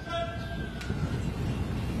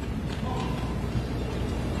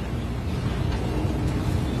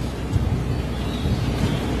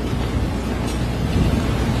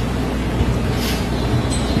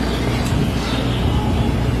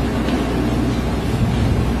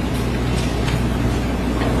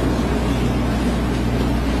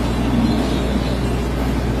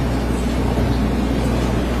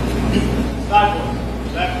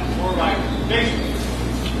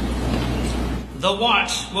 The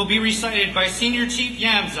watch will be recited by Senior Chief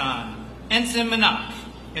Yamzan, Ensign Manak,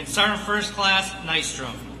 and Sergeant First Class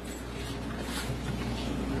Nystrom.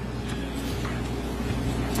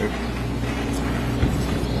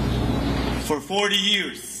 For 40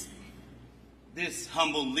 years, this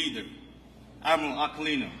humble leader, Admiral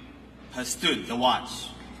Aquilino, has stood the watch.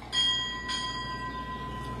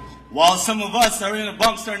 While some of us are in a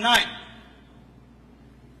bunks at night,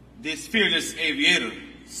 this fearless aviator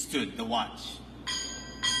stood the watch.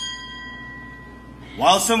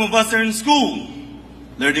 While some of us are in school,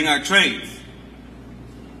 learning our trades,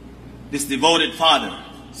 this devoted father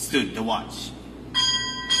stood the watch.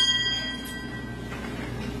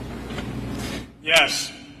 Yes,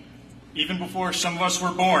 even before some of us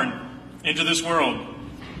were born into this world,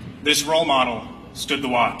 this role model stood the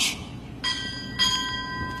watch.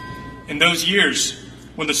 In those years,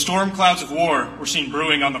 when the storm clouds of war were seen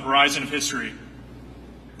brewing on the horizon of history,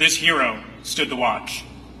 this hero stood the watch.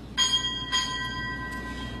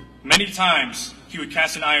 Many times, he would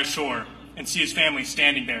cast an eye ashore and see his family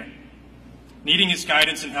standing there, needing his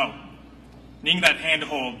guidance and help, needing that hand to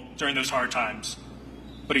hold during those hard times,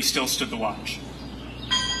 but he still stood the watch.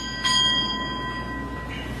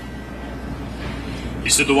 He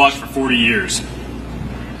stood the watch for 40 years.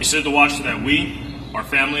 He stood the watch so that we, our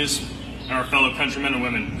families, and our fellow countrymen and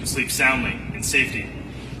women could sleep soundly in safety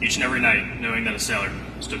each and every night, knowing that a sailor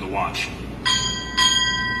stood the watch.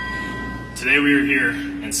 Today we are here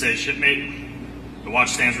and say, shipmate, the watch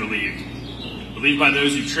stands relieved. Relieved by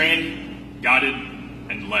those you've trained, guided,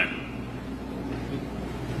 and led.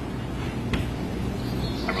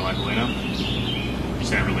 Admiral Aquilino, you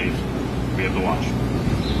stand relieved. We have the watch.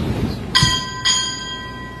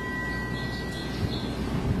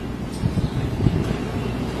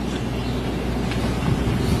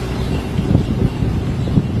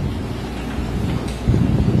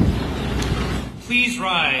 Please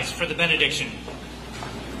rise for the benediction.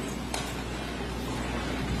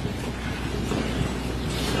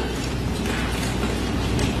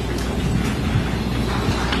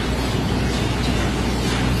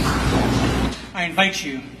 I invite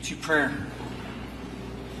you to prayer.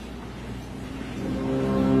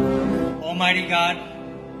 Almighty God,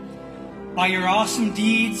 By your awesome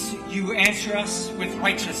deeds, you answer us with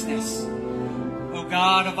righteousness. O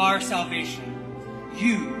God of our salvation,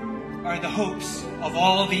 you are the hopes of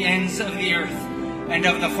all the ends of the earth and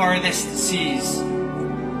of the farthest seas.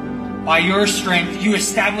 By your strength, you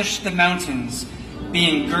established the mountains,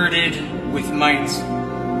 being girded with might.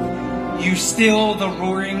 You still the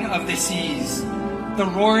roaring of the seas, the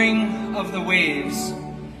roaring of the waves,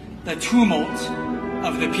 the tumult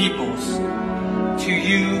of the peoples. To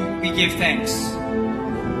you we give thanks.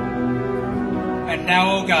 And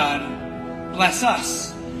now, O God, bless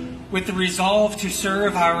us with the resolve to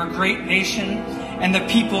serve our great nation and the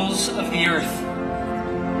peoples of the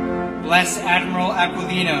earth. Bless Admiral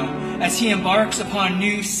Aquilino as he embarks upon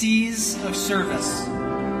new seas of service.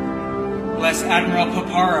 Bless Admiral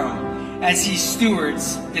Paparo as he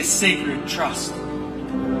stewards this sacred trust.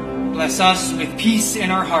 Bless us with peace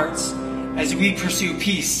in our hearts as we pursue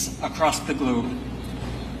peace across the globe.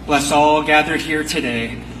 Bless all gathered here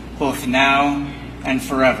today, both now and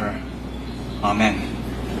forever. Amen.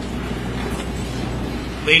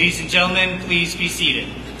 Ladies and gentlemen, please be seated.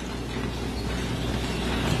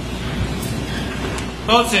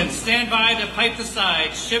 Boatswain, stand by to pipe the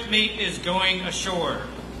side. Shipmate is going ashore.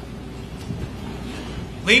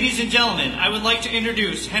 Ladies and gentlemen, I would like to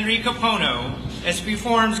introduce Henry Capono as he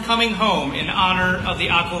performs Coming Home in honor of the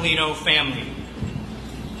Aquilino family.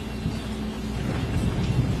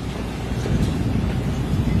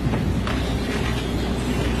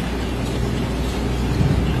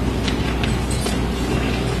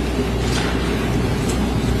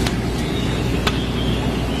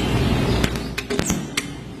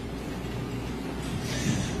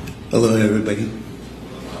 Hello, everybody.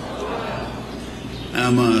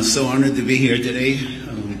 I'm so honored to be here today.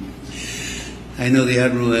 I know the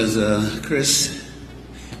Admiral as Chris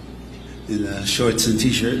in shorts and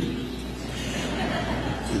t-shirt,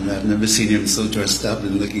 and I've never seen him so dressed up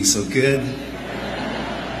and looking so good.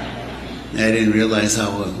 I didn't realize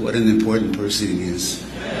what an important person he is.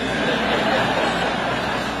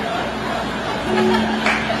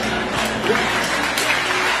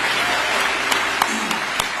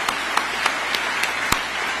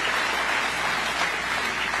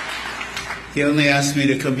 He only asked me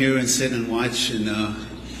to come here and sit and watch, and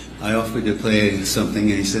I offered to play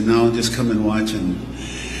something, and he said, "No, just come and watch."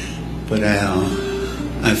 But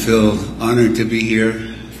I feel honored to be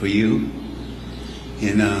here for you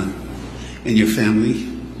and your family,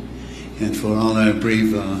 and for all our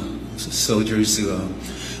brave soldiers,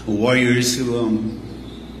 warriors who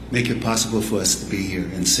make it possible for us to be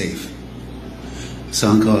here and safe. A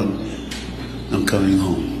song called "I'm Coming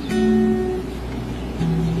Home."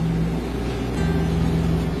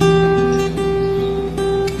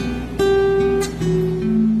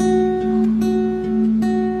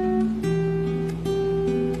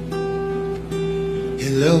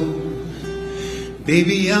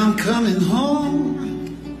 Baby, I'm coming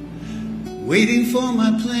home, waiting for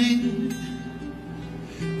my plane,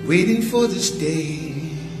 waiting for this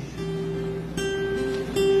day.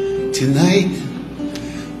 Tonight,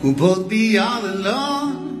 we'll both be all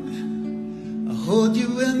alone. I'll hold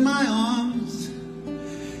you in my arms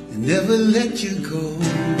and never let you go.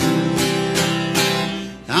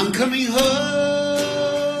 I'm coming home,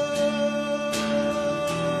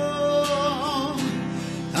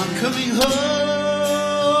 I'm coming home.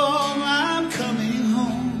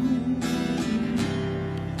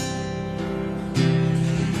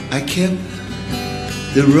 I kept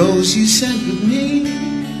the rose you sent with me.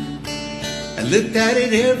 I looked at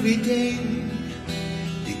it every day.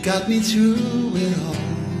 It got me through it all.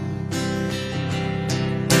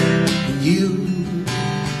 And you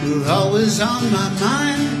were always on my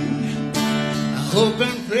mind. I hope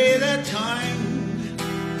and pray that time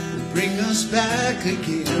will bring us back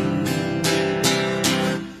again.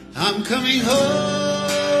 I'm coming home.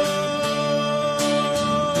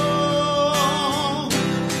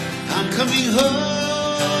 Coming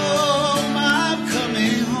home, I'm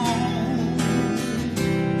coming home.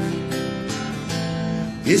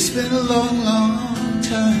 It's been a long, long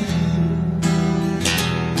time.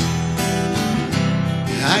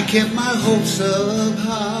 I kept my hopes up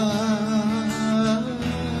high.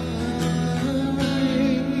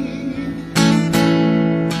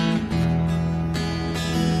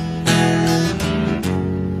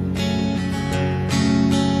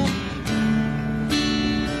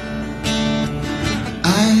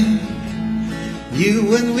 You,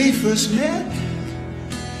 when we first met,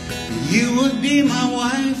 you would be my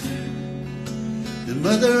wife, the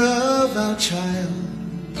mother of our child.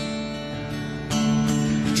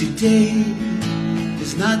 Today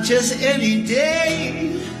is not just any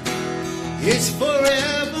day, It's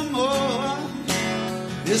forevermore,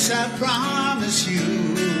 this I promise you.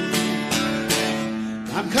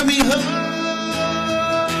 I'm coming home.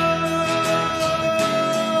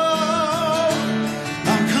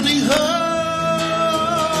 I'm coming home.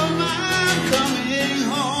 I'm coming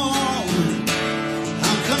home.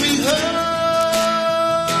 I'm coming home.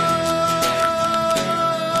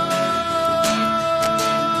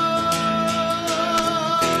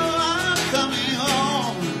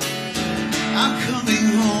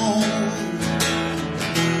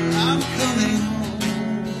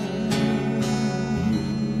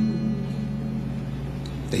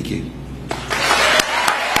 Thank you.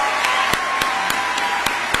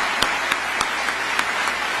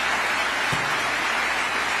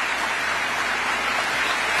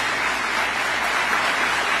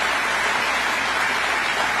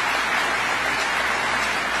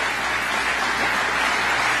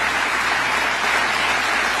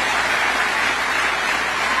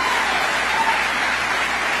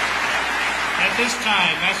 At this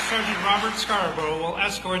time, Master Sergeant Robert Scarborough will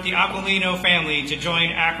escort the Aquilino family to join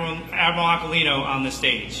Admiral Aquilino on the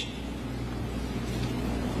stage.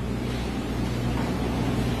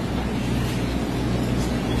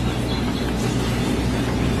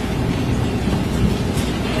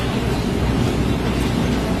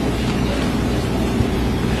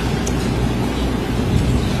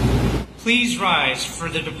 Please rise for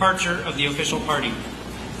the departure of the official party.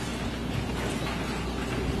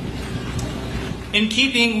 In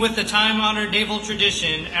keeping with the time-honored naval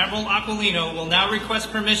tradition, Admiral Aquilino will now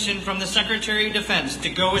request permission from the Secretary of Defense to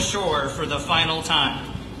go ashore for the final time.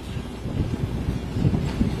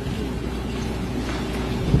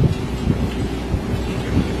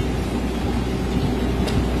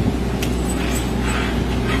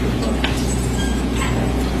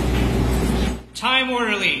 Time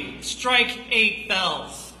orderly, strike 8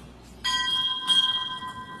 bells.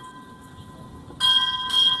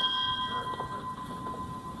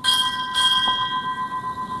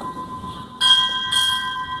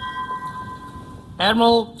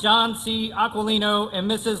 Admiral John C. Aquilino and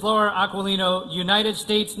Mrs. Laura Aquilino, United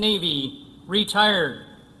States Navy, retired,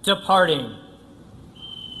 departing.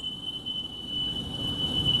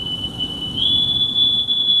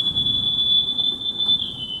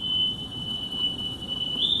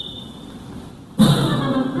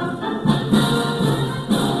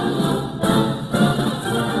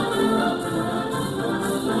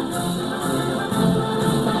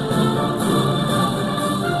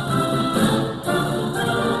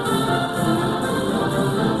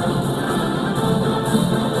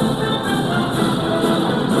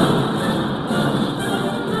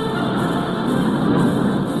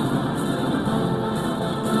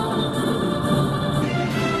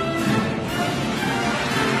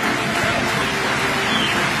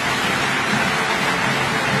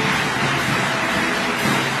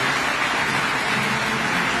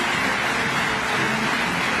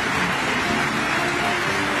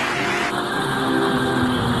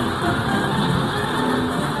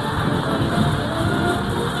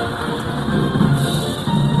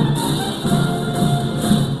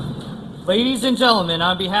 Ladies and gentlemen,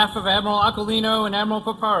 on behalf of Admiral Aquilino and Admiral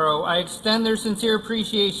Paparo, I extend their sincere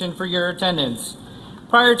appreciation for your attendance.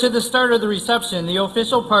 Prior to the start of the reception, the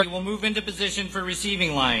official party will move into position for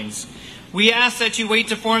receiving lines. We ask that you wait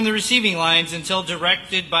to form the receiving lines until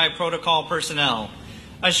directed by protocol personnel.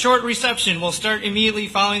 A short reception will start immediately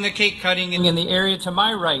following the cake cutting in the area to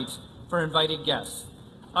my right for invited guests.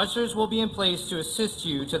 Ushers will be in place to assist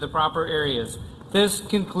you to the proper areas. This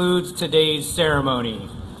concludes today's ceremony.